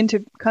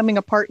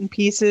apart in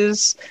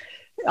pieces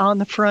on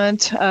the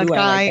front, a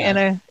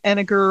guy and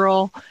a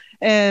girl.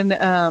 And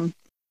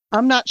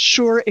I'm not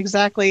sure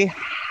exactly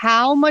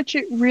how much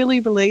it really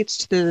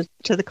relates to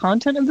the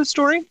content of the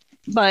story,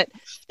 but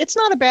it's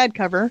not a bad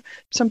cover.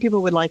 Some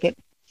people would like it.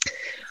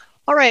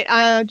 All right.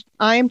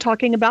 I am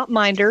talking about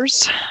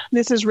Minders.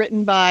 This is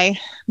written by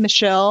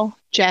Michelle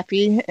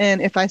Jaffe.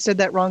 And if I said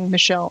that wrong,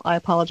 Michelle, I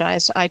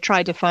apologize. I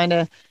tried to find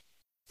a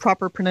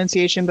proper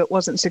pronunciation, but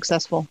wasn't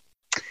successful.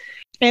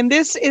 And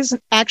this is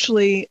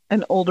actually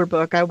an older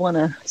book. I want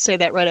to say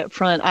that right up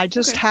front. I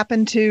just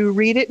happened to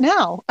read it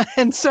now.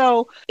 And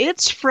so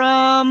it's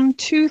from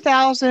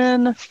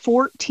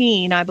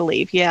 2014, I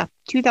believe. Yeah,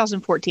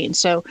 2014.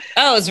 So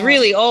it's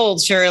really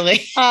old, Shirley.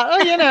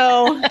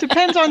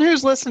 Depends on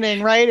who's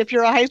listening, right? If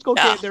you're a high school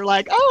kid, they're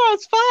like, oh,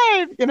 it's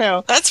fine.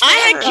 That's fair. I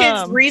had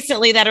kids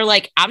recently that are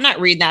like, I'm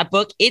not reading that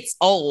book. It's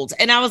old.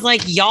 And I was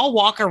like, y'all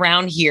walk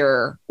around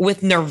here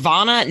with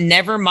Nirvana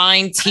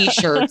Nevermind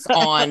t-shirts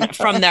on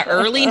from the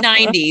early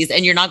 90s,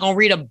 and you're not going to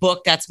read a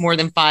book that's more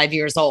than 5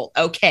 years old.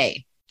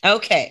 Okay.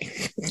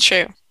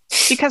 True.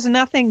 Because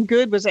nothing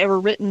good was ever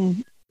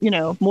written,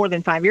 more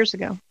than 5 years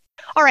ago.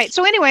 All right.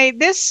 So anyway,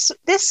 this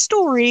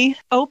story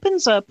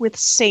opens up with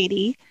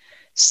Sadie.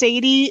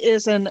 Sadie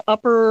is an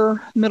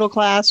upper middle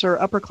class or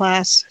upper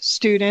class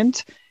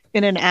student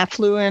in an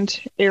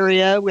affluent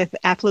area with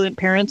affluent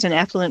parents and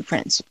affluent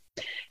friends.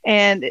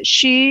 And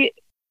she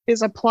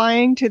is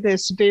applying to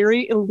this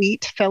very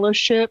elite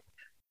fellowship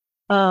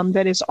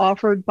that is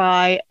offered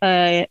by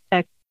a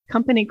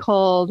company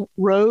called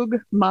Rogue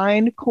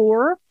Mind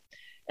Corps.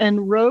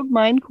 And Rogue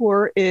Mind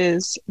Corps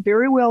is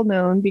very well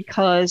known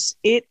because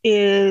it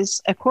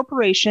is a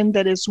corporation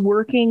that is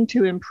working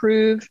to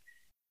improve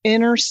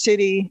inner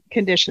city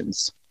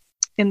conditions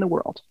in the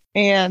world.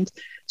 And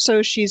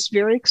so she's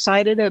very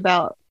excited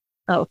about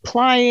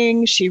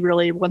applying. She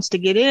really wants to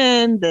get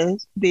in.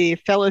 The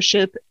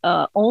fellowship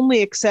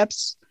only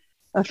accepts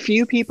a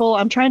few people.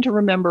 I'm trying to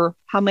remember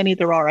how many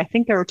there are. I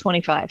think there are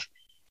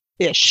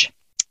 25-ish.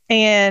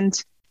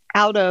 And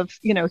out of,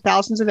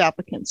 thousands of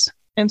applicants.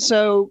 And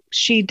so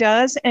she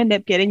does end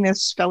up getting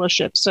this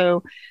fellowship.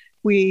 So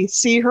we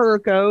see her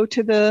go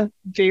to the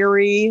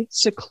very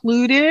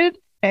secluded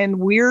and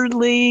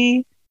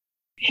weirdly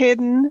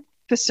hidden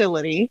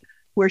facility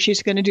where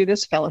she's going to do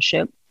this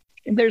fellowship.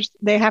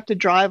 They have to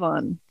drive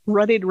on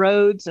rutted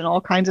roads and all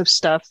kinds of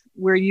stuff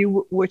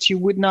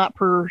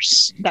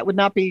that would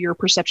not be your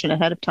perception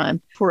ahead of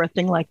time for a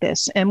thing like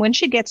this. And when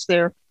she gets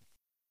there,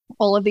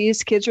 all of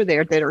these kids are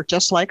there that are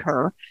just like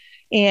her.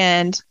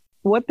 And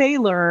what they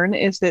learn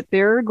is that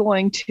they're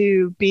going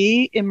to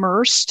be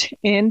immersed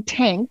in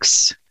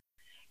tanks.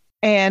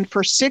 And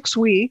for 6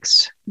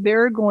 weeks,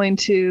 they're going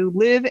to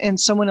live in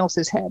someone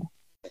else's head.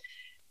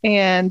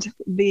 And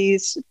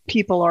these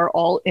people are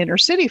all inner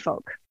city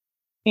folk.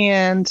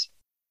 And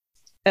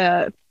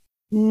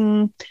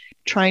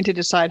trying to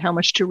decide how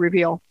much to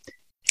reveal.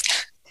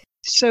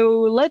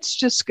 So let's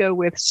just go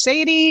with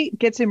Sadie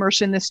gets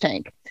immersed in this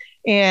tank.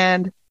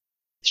 And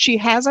she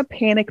has a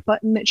panic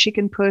button that she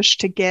can push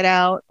to get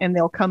out, and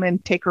they'll come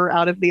and take her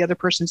out of the other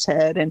person's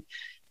head. And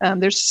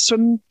there's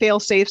some fail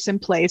safes in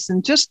place,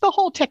 and just the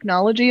whole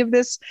technology of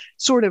this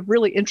sort of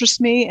really interests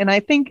me. And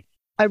I think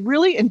I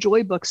really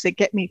enjoy books that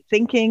get me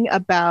thinking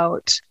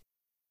about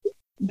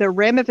the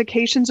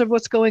ramifications of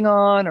what's going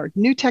on, or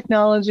new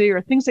technology,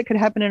 or things that could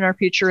happen in our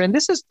future. And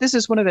this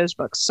is one of those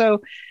books.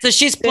 So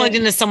she's plugged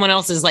into someone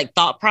else's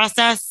thought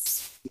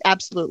process.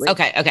 Absolutely.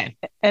 Okay.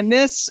 And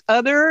this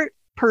other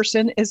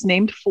person is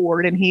named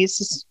Ford, and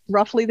he's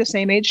roughly the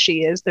same age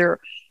she is. They're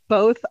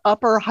both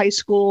upper high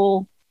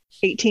school,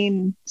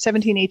 17,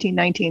 18,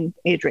 19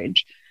 age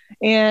range.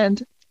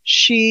 And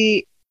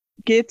she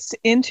gets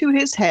into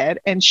his head,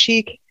 and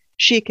she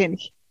can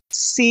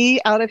see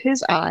out of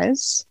his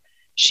eyes.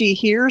 She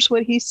hears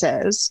what he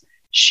says.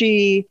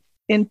 She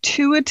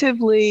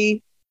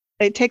intuitively,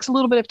 it takes a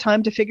little bit of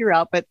time to figure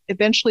out, but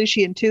eventually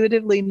she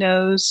intuitively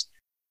knows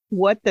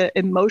what the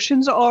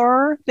emotions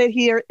are that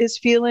he is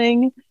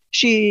feeling.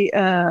 She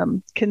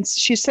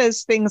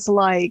says things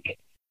like,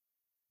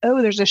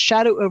 oh, there's a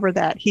shadow over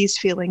that. He's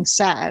feeling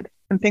sad,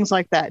 and things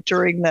like that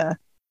during the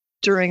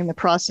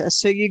process.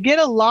 So you get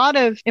a lot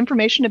of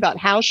information about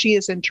how she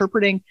is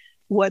interpreting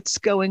what's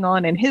going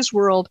on in his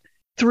world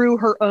through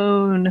her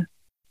own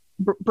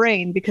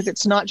brain, because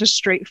it's not just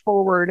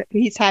straightforward.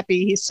 He's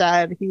happy, he's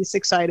sad, he's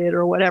excited,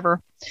 or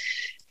whatever.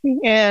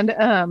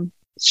 And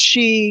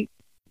she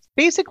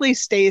basically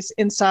stays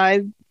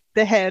inside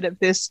the head of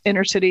this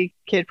inner city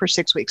kid for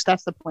 6 weeks.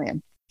 That's the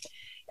plan.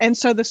 And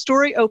so the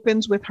story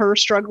opens with her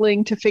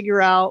struggling to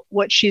figure out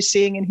what she's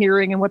seeing and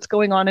hearing and what's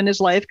going on in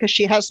his life, because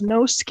she has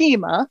no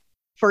schema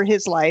for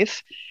his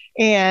life.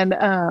 And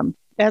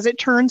as it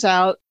turns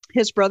out,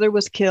 his brother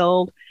was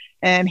killed,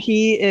 and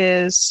he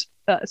is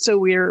so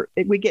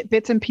we get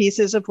bits and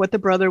pieces of what the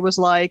brother was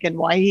like and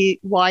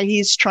why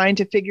he's trying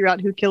to figure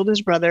out who killed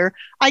his brother.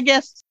 I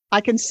guess I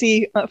can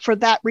see for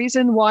that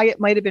reason why it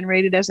might have been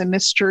rated as a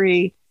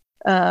mystery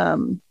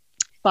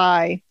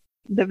by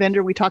the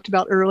vendor we talked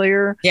about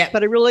earlier. Yeah,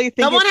 but I really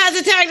think someone has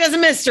it tagged as a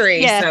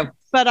mystery. Yeah, so.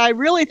 But I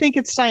really think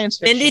it's science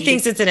fiction. Mindy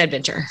thinks it's an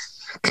adventure.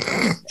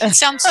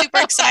 Sounds super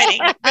exciting.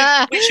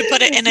 We should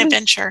put it in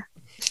adventure.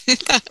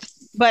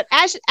 But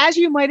as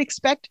you might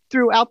expect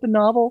throughout the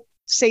novel,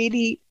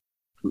 Sadie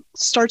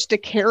starts to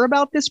care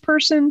about this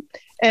person,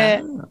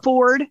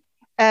 Ford,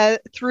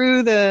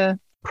 through the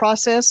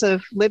process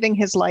of living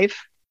his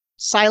life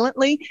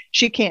silently.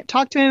 She can't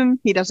talk to him.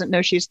 He doesn't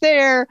know she's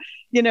there.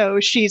 You know,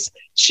 he's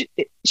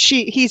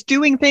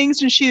doing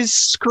things and she's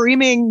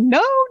screaming,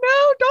 no,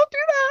 don't do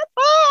that.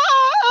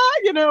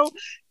 You know,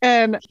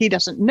 and he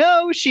doesn't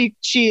know. She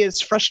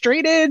is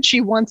frustrated.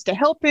 She wants to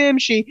help him.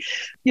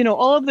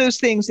 All of those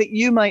things that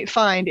you might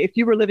find if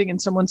you were living in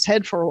someone's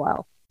head for a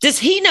while. Does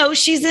he know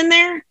she's in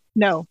there?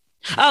 No.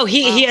 Oh,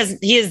 he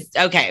is.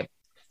 Okay.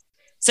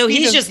 So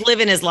he's just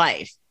living his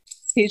life.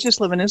 He's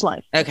just living his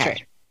life. Okay.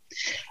 Right.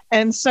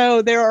 And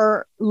so there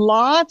are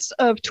lots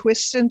of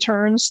twists and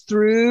turns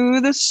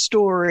through the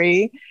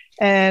story.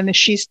 And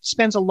she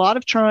spends a lot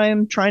of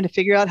time trying to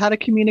figure out how to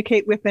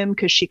communicate with him,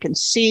 because she can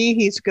see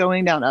he's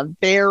going down a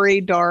very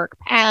dark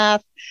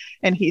path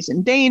and he's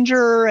in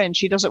danger and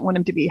she doesn't want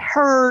him to be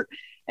hurt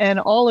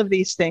and all of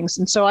these things.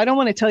 And so I don't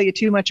want to tell you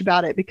too much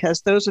about it,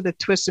 because those are the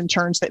twists and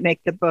turns that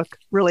make the book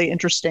really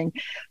interesting.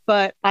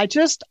 But I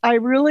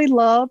really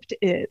loved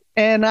it.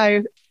 And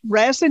I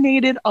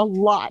resonated a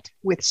lot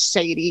with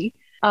Sadie.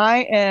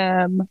 I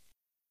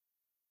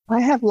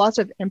have lots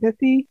of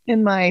empathy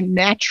in my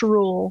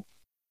natural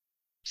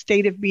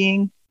state of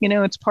being.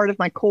 It's part of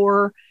my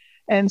core.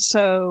 And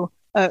so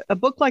a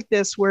book like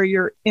this, where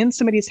you're in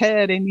somebody's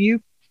head and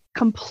you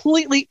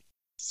completely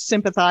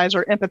sympathize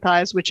or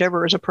empathize,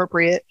 whichever is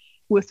appropriate,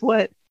 with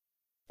what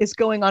is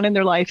going on in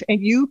their life, and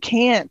you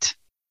can't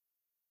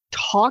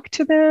talk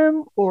to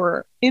them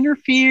or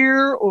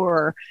interfere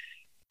or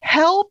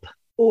help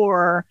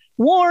or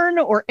warn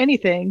or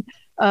anything.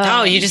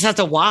 You just have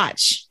to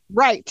watch.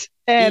 Right.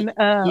 And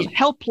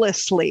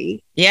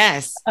helplessly.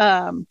 Yes.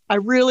 I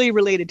really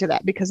related to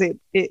that, because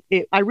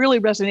I really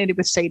resonated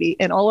with Sadie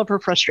and all of her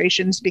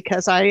frustrations,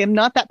 because I am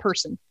not that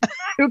person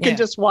who can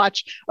just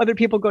watch other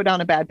people go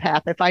down a bad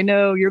path. If I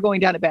know you're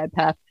going down a bad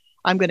path,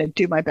 I'm going to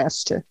do my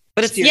best to.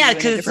 But it's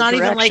because it's not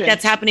even like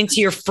that's happening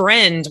to your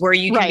friend, where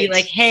you can be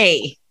like,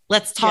 hey,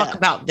 let's talk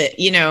about that,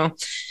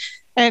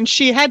 And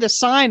she had to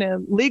sign a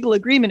legal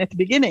agreement at the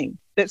beginning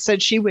that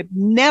said she would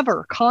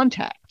never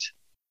contact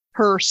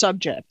her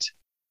subject.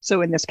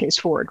 So in this case,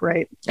 Ford,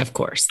 right? Of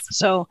course.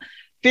 So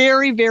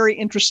very, very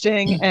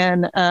interesting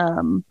and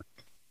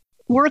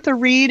worth a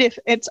read.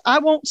 I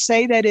won't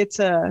say that it's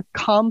a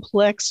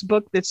complex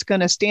book that's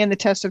going to stand the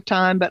test of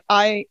time, but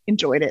I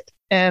enjoyed it.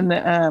 And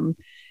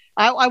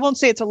I won't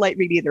say it's a light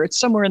read either. It's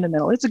somewhere in the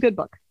middle. It's a good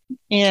book.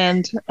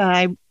 And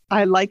I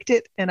liked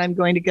it. And I'm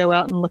going to go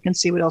out and look and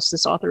see what else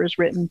this author has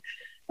written,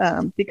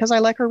 because I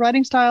like her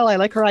writing style. I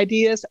like her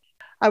ideas.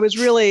 I was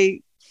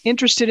really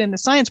interested in the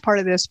science part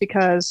of this,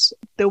 because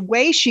the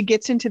way she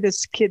gets into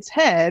this kid's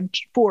head,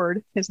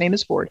 Ford, his name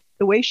is Ford,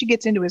 the way she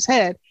gets into his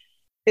head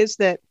is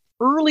that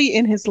early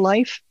in his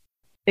life,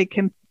 a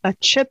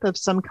chip of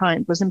some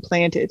kind was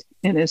implanted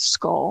in his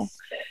skull.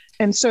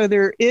 And so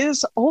there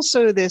is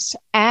also this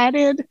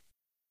added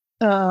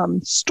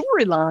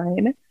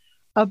storyline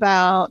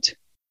about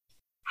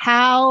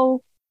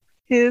how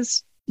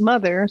his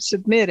mother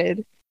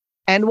submitted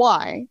and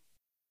why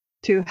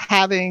to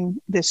having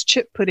this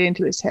chip put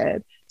into his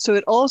head. So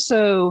it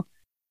also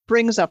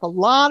brings up a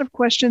lot of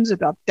questions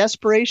about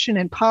desperation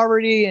and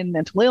poverty and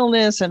mental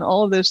illness and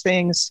all of those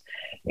things.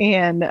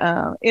 And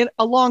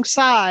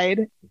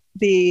alongside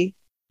the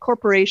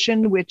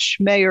corporation, which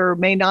may or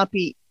may not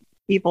be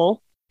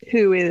evil,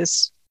 who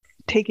is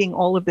taking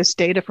all of this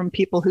data from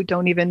people who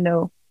don't even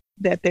know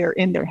that they're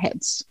in their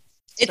heads.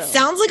 It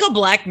sounds like a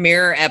Black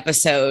Mirror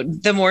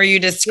episode, the more you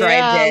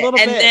described it. A little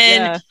and bit,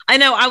 then I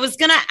know I was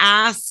going to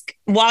ask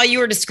while you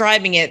were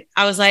describing it,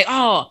 I was like,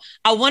 oh,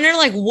 I wonder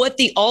what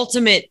the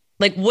ultimate,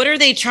 what are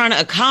they trying to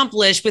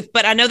accomplish with,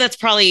 but I know that's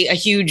probably a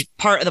huge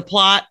part of the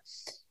plot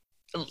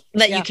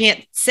that you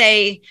can't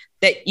say,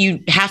 that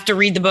you have to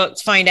read the book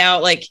to find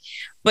out,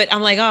 but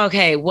I'm like, oh,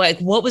 okay,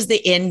 what was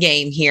the end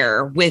game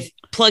here with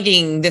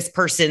plugging this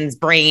person's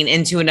brain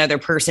into another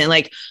person?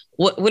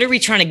 What are we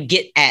trying to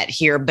get at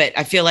here? But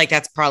I feel like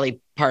that's probably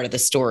part of the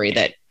story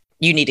that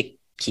you need to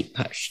keep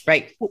pushed,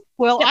 right?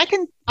 Well, I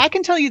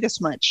can tell you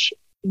this much.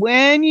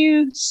 When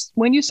you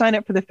sign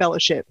up for the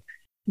fellowship,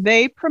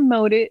 they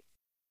promote it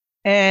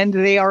and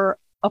they are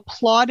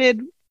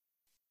applauded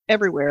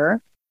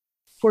everywhere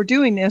for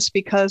doing this,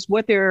 because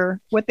what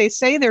they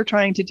say they're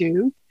trying to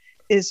do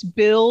is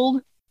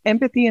build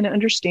empathy and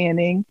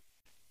understanding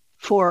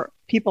for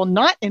people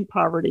not in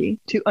poverty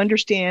to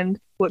understand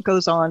what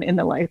goes on in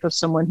the life of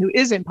someone who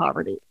is in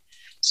poverty.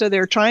 So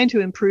they're trying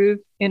to improve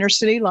inner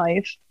city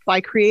life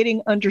by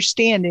creating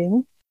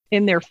understanding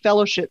in their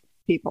fellowship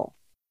people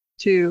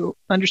to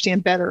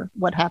understand better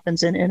what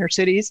happens in inner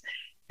cities.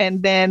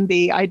 And then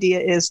the idea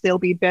is they'll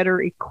be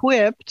better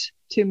equipped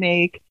to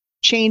make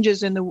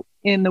changes in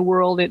the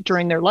world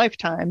during their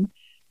lifetime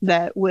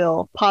that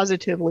will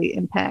positively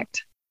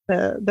impact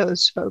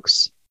those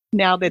folks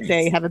now that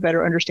they have a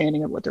better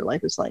understanding of what their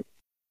life is like.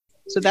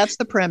 So that's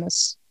the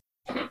premise.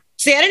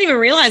 See, I didn't even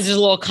realize there's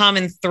little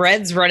common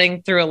threads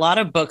running through a lot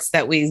of books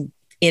that we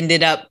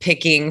ended up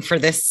picking for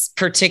this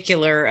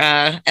particular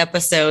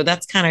episode.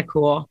 That's kind of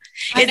cool.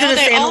 I know,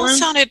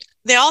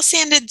 they all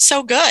sounded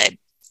so good.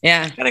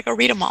 Yeah. Gotta go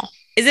read them all.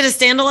 Is it a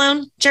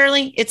standalone,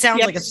 Charlie? It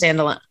sounds like a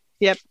standalone.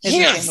 Yep. It's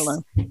yes. a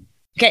standalone.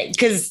 Okay,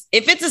 because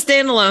if it's a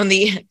standalone,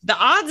 the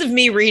odds of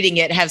me reading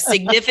it have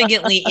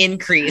significantly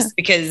increased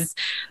because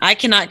I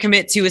cannot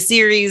commit to a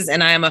series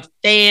and I am a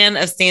fan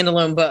of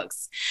standalone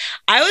books.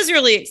 I was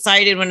really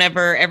excited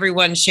whenever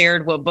everyone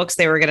shared what books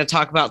they were going to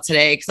talk about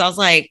today because I was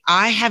like,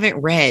 I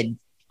haven't read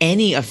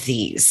any of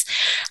these.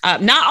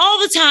 Not all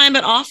the time,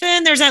 but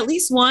often there's at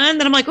least one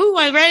that I'm like, ooh,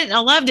 I read it and I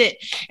loved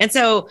it. And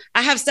so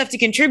I have stuff to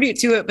contribute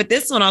to it. But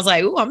this one, I was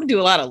like, ooh, I'm going to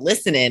do a lot of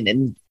listening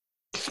and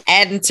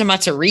adding to my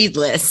to read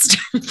list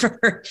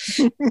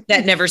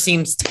that never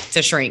seems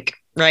to shrink.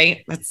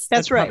 Right.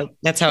 That's right.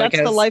 That's how it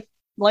goes. The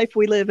life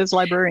we live as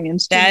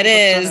librarians. I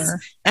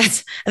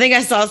think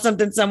I saw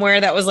something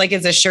somewhere that was like,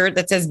 it's a shirt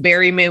that says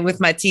bury me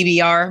with my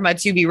TBR, my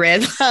to be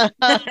read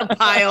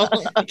pile.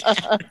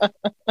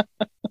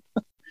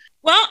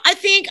 Well, I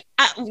think,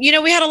 we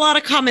had a lot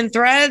of common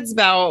threads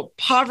about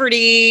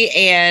poverty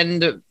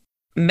and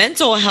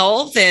mental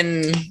health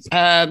and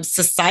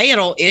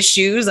societal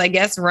issues, I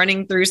guess,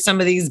 running through some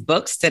of these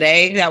books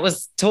today. That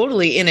was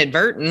totally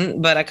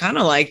inadvertent, but I kind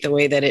of like the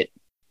way that it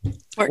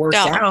worked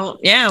out.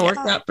 Yeah, it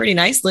worked out pretty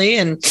nicely.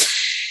 And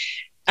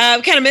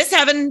kind of miss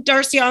having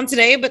Darcy on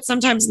today, but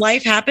sometimes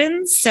life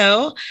happens.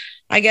 So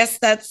I guess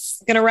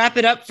that's going to wrap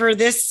it up for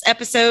this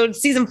episode,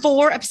 season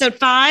 4, episode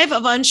 5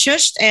 of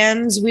Unshushed.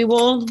 And we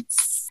will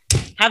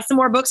have some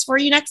more books for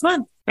you next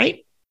month,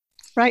 right?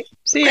 Right.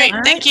 See ya.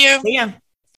 Great. Thank you. See ya.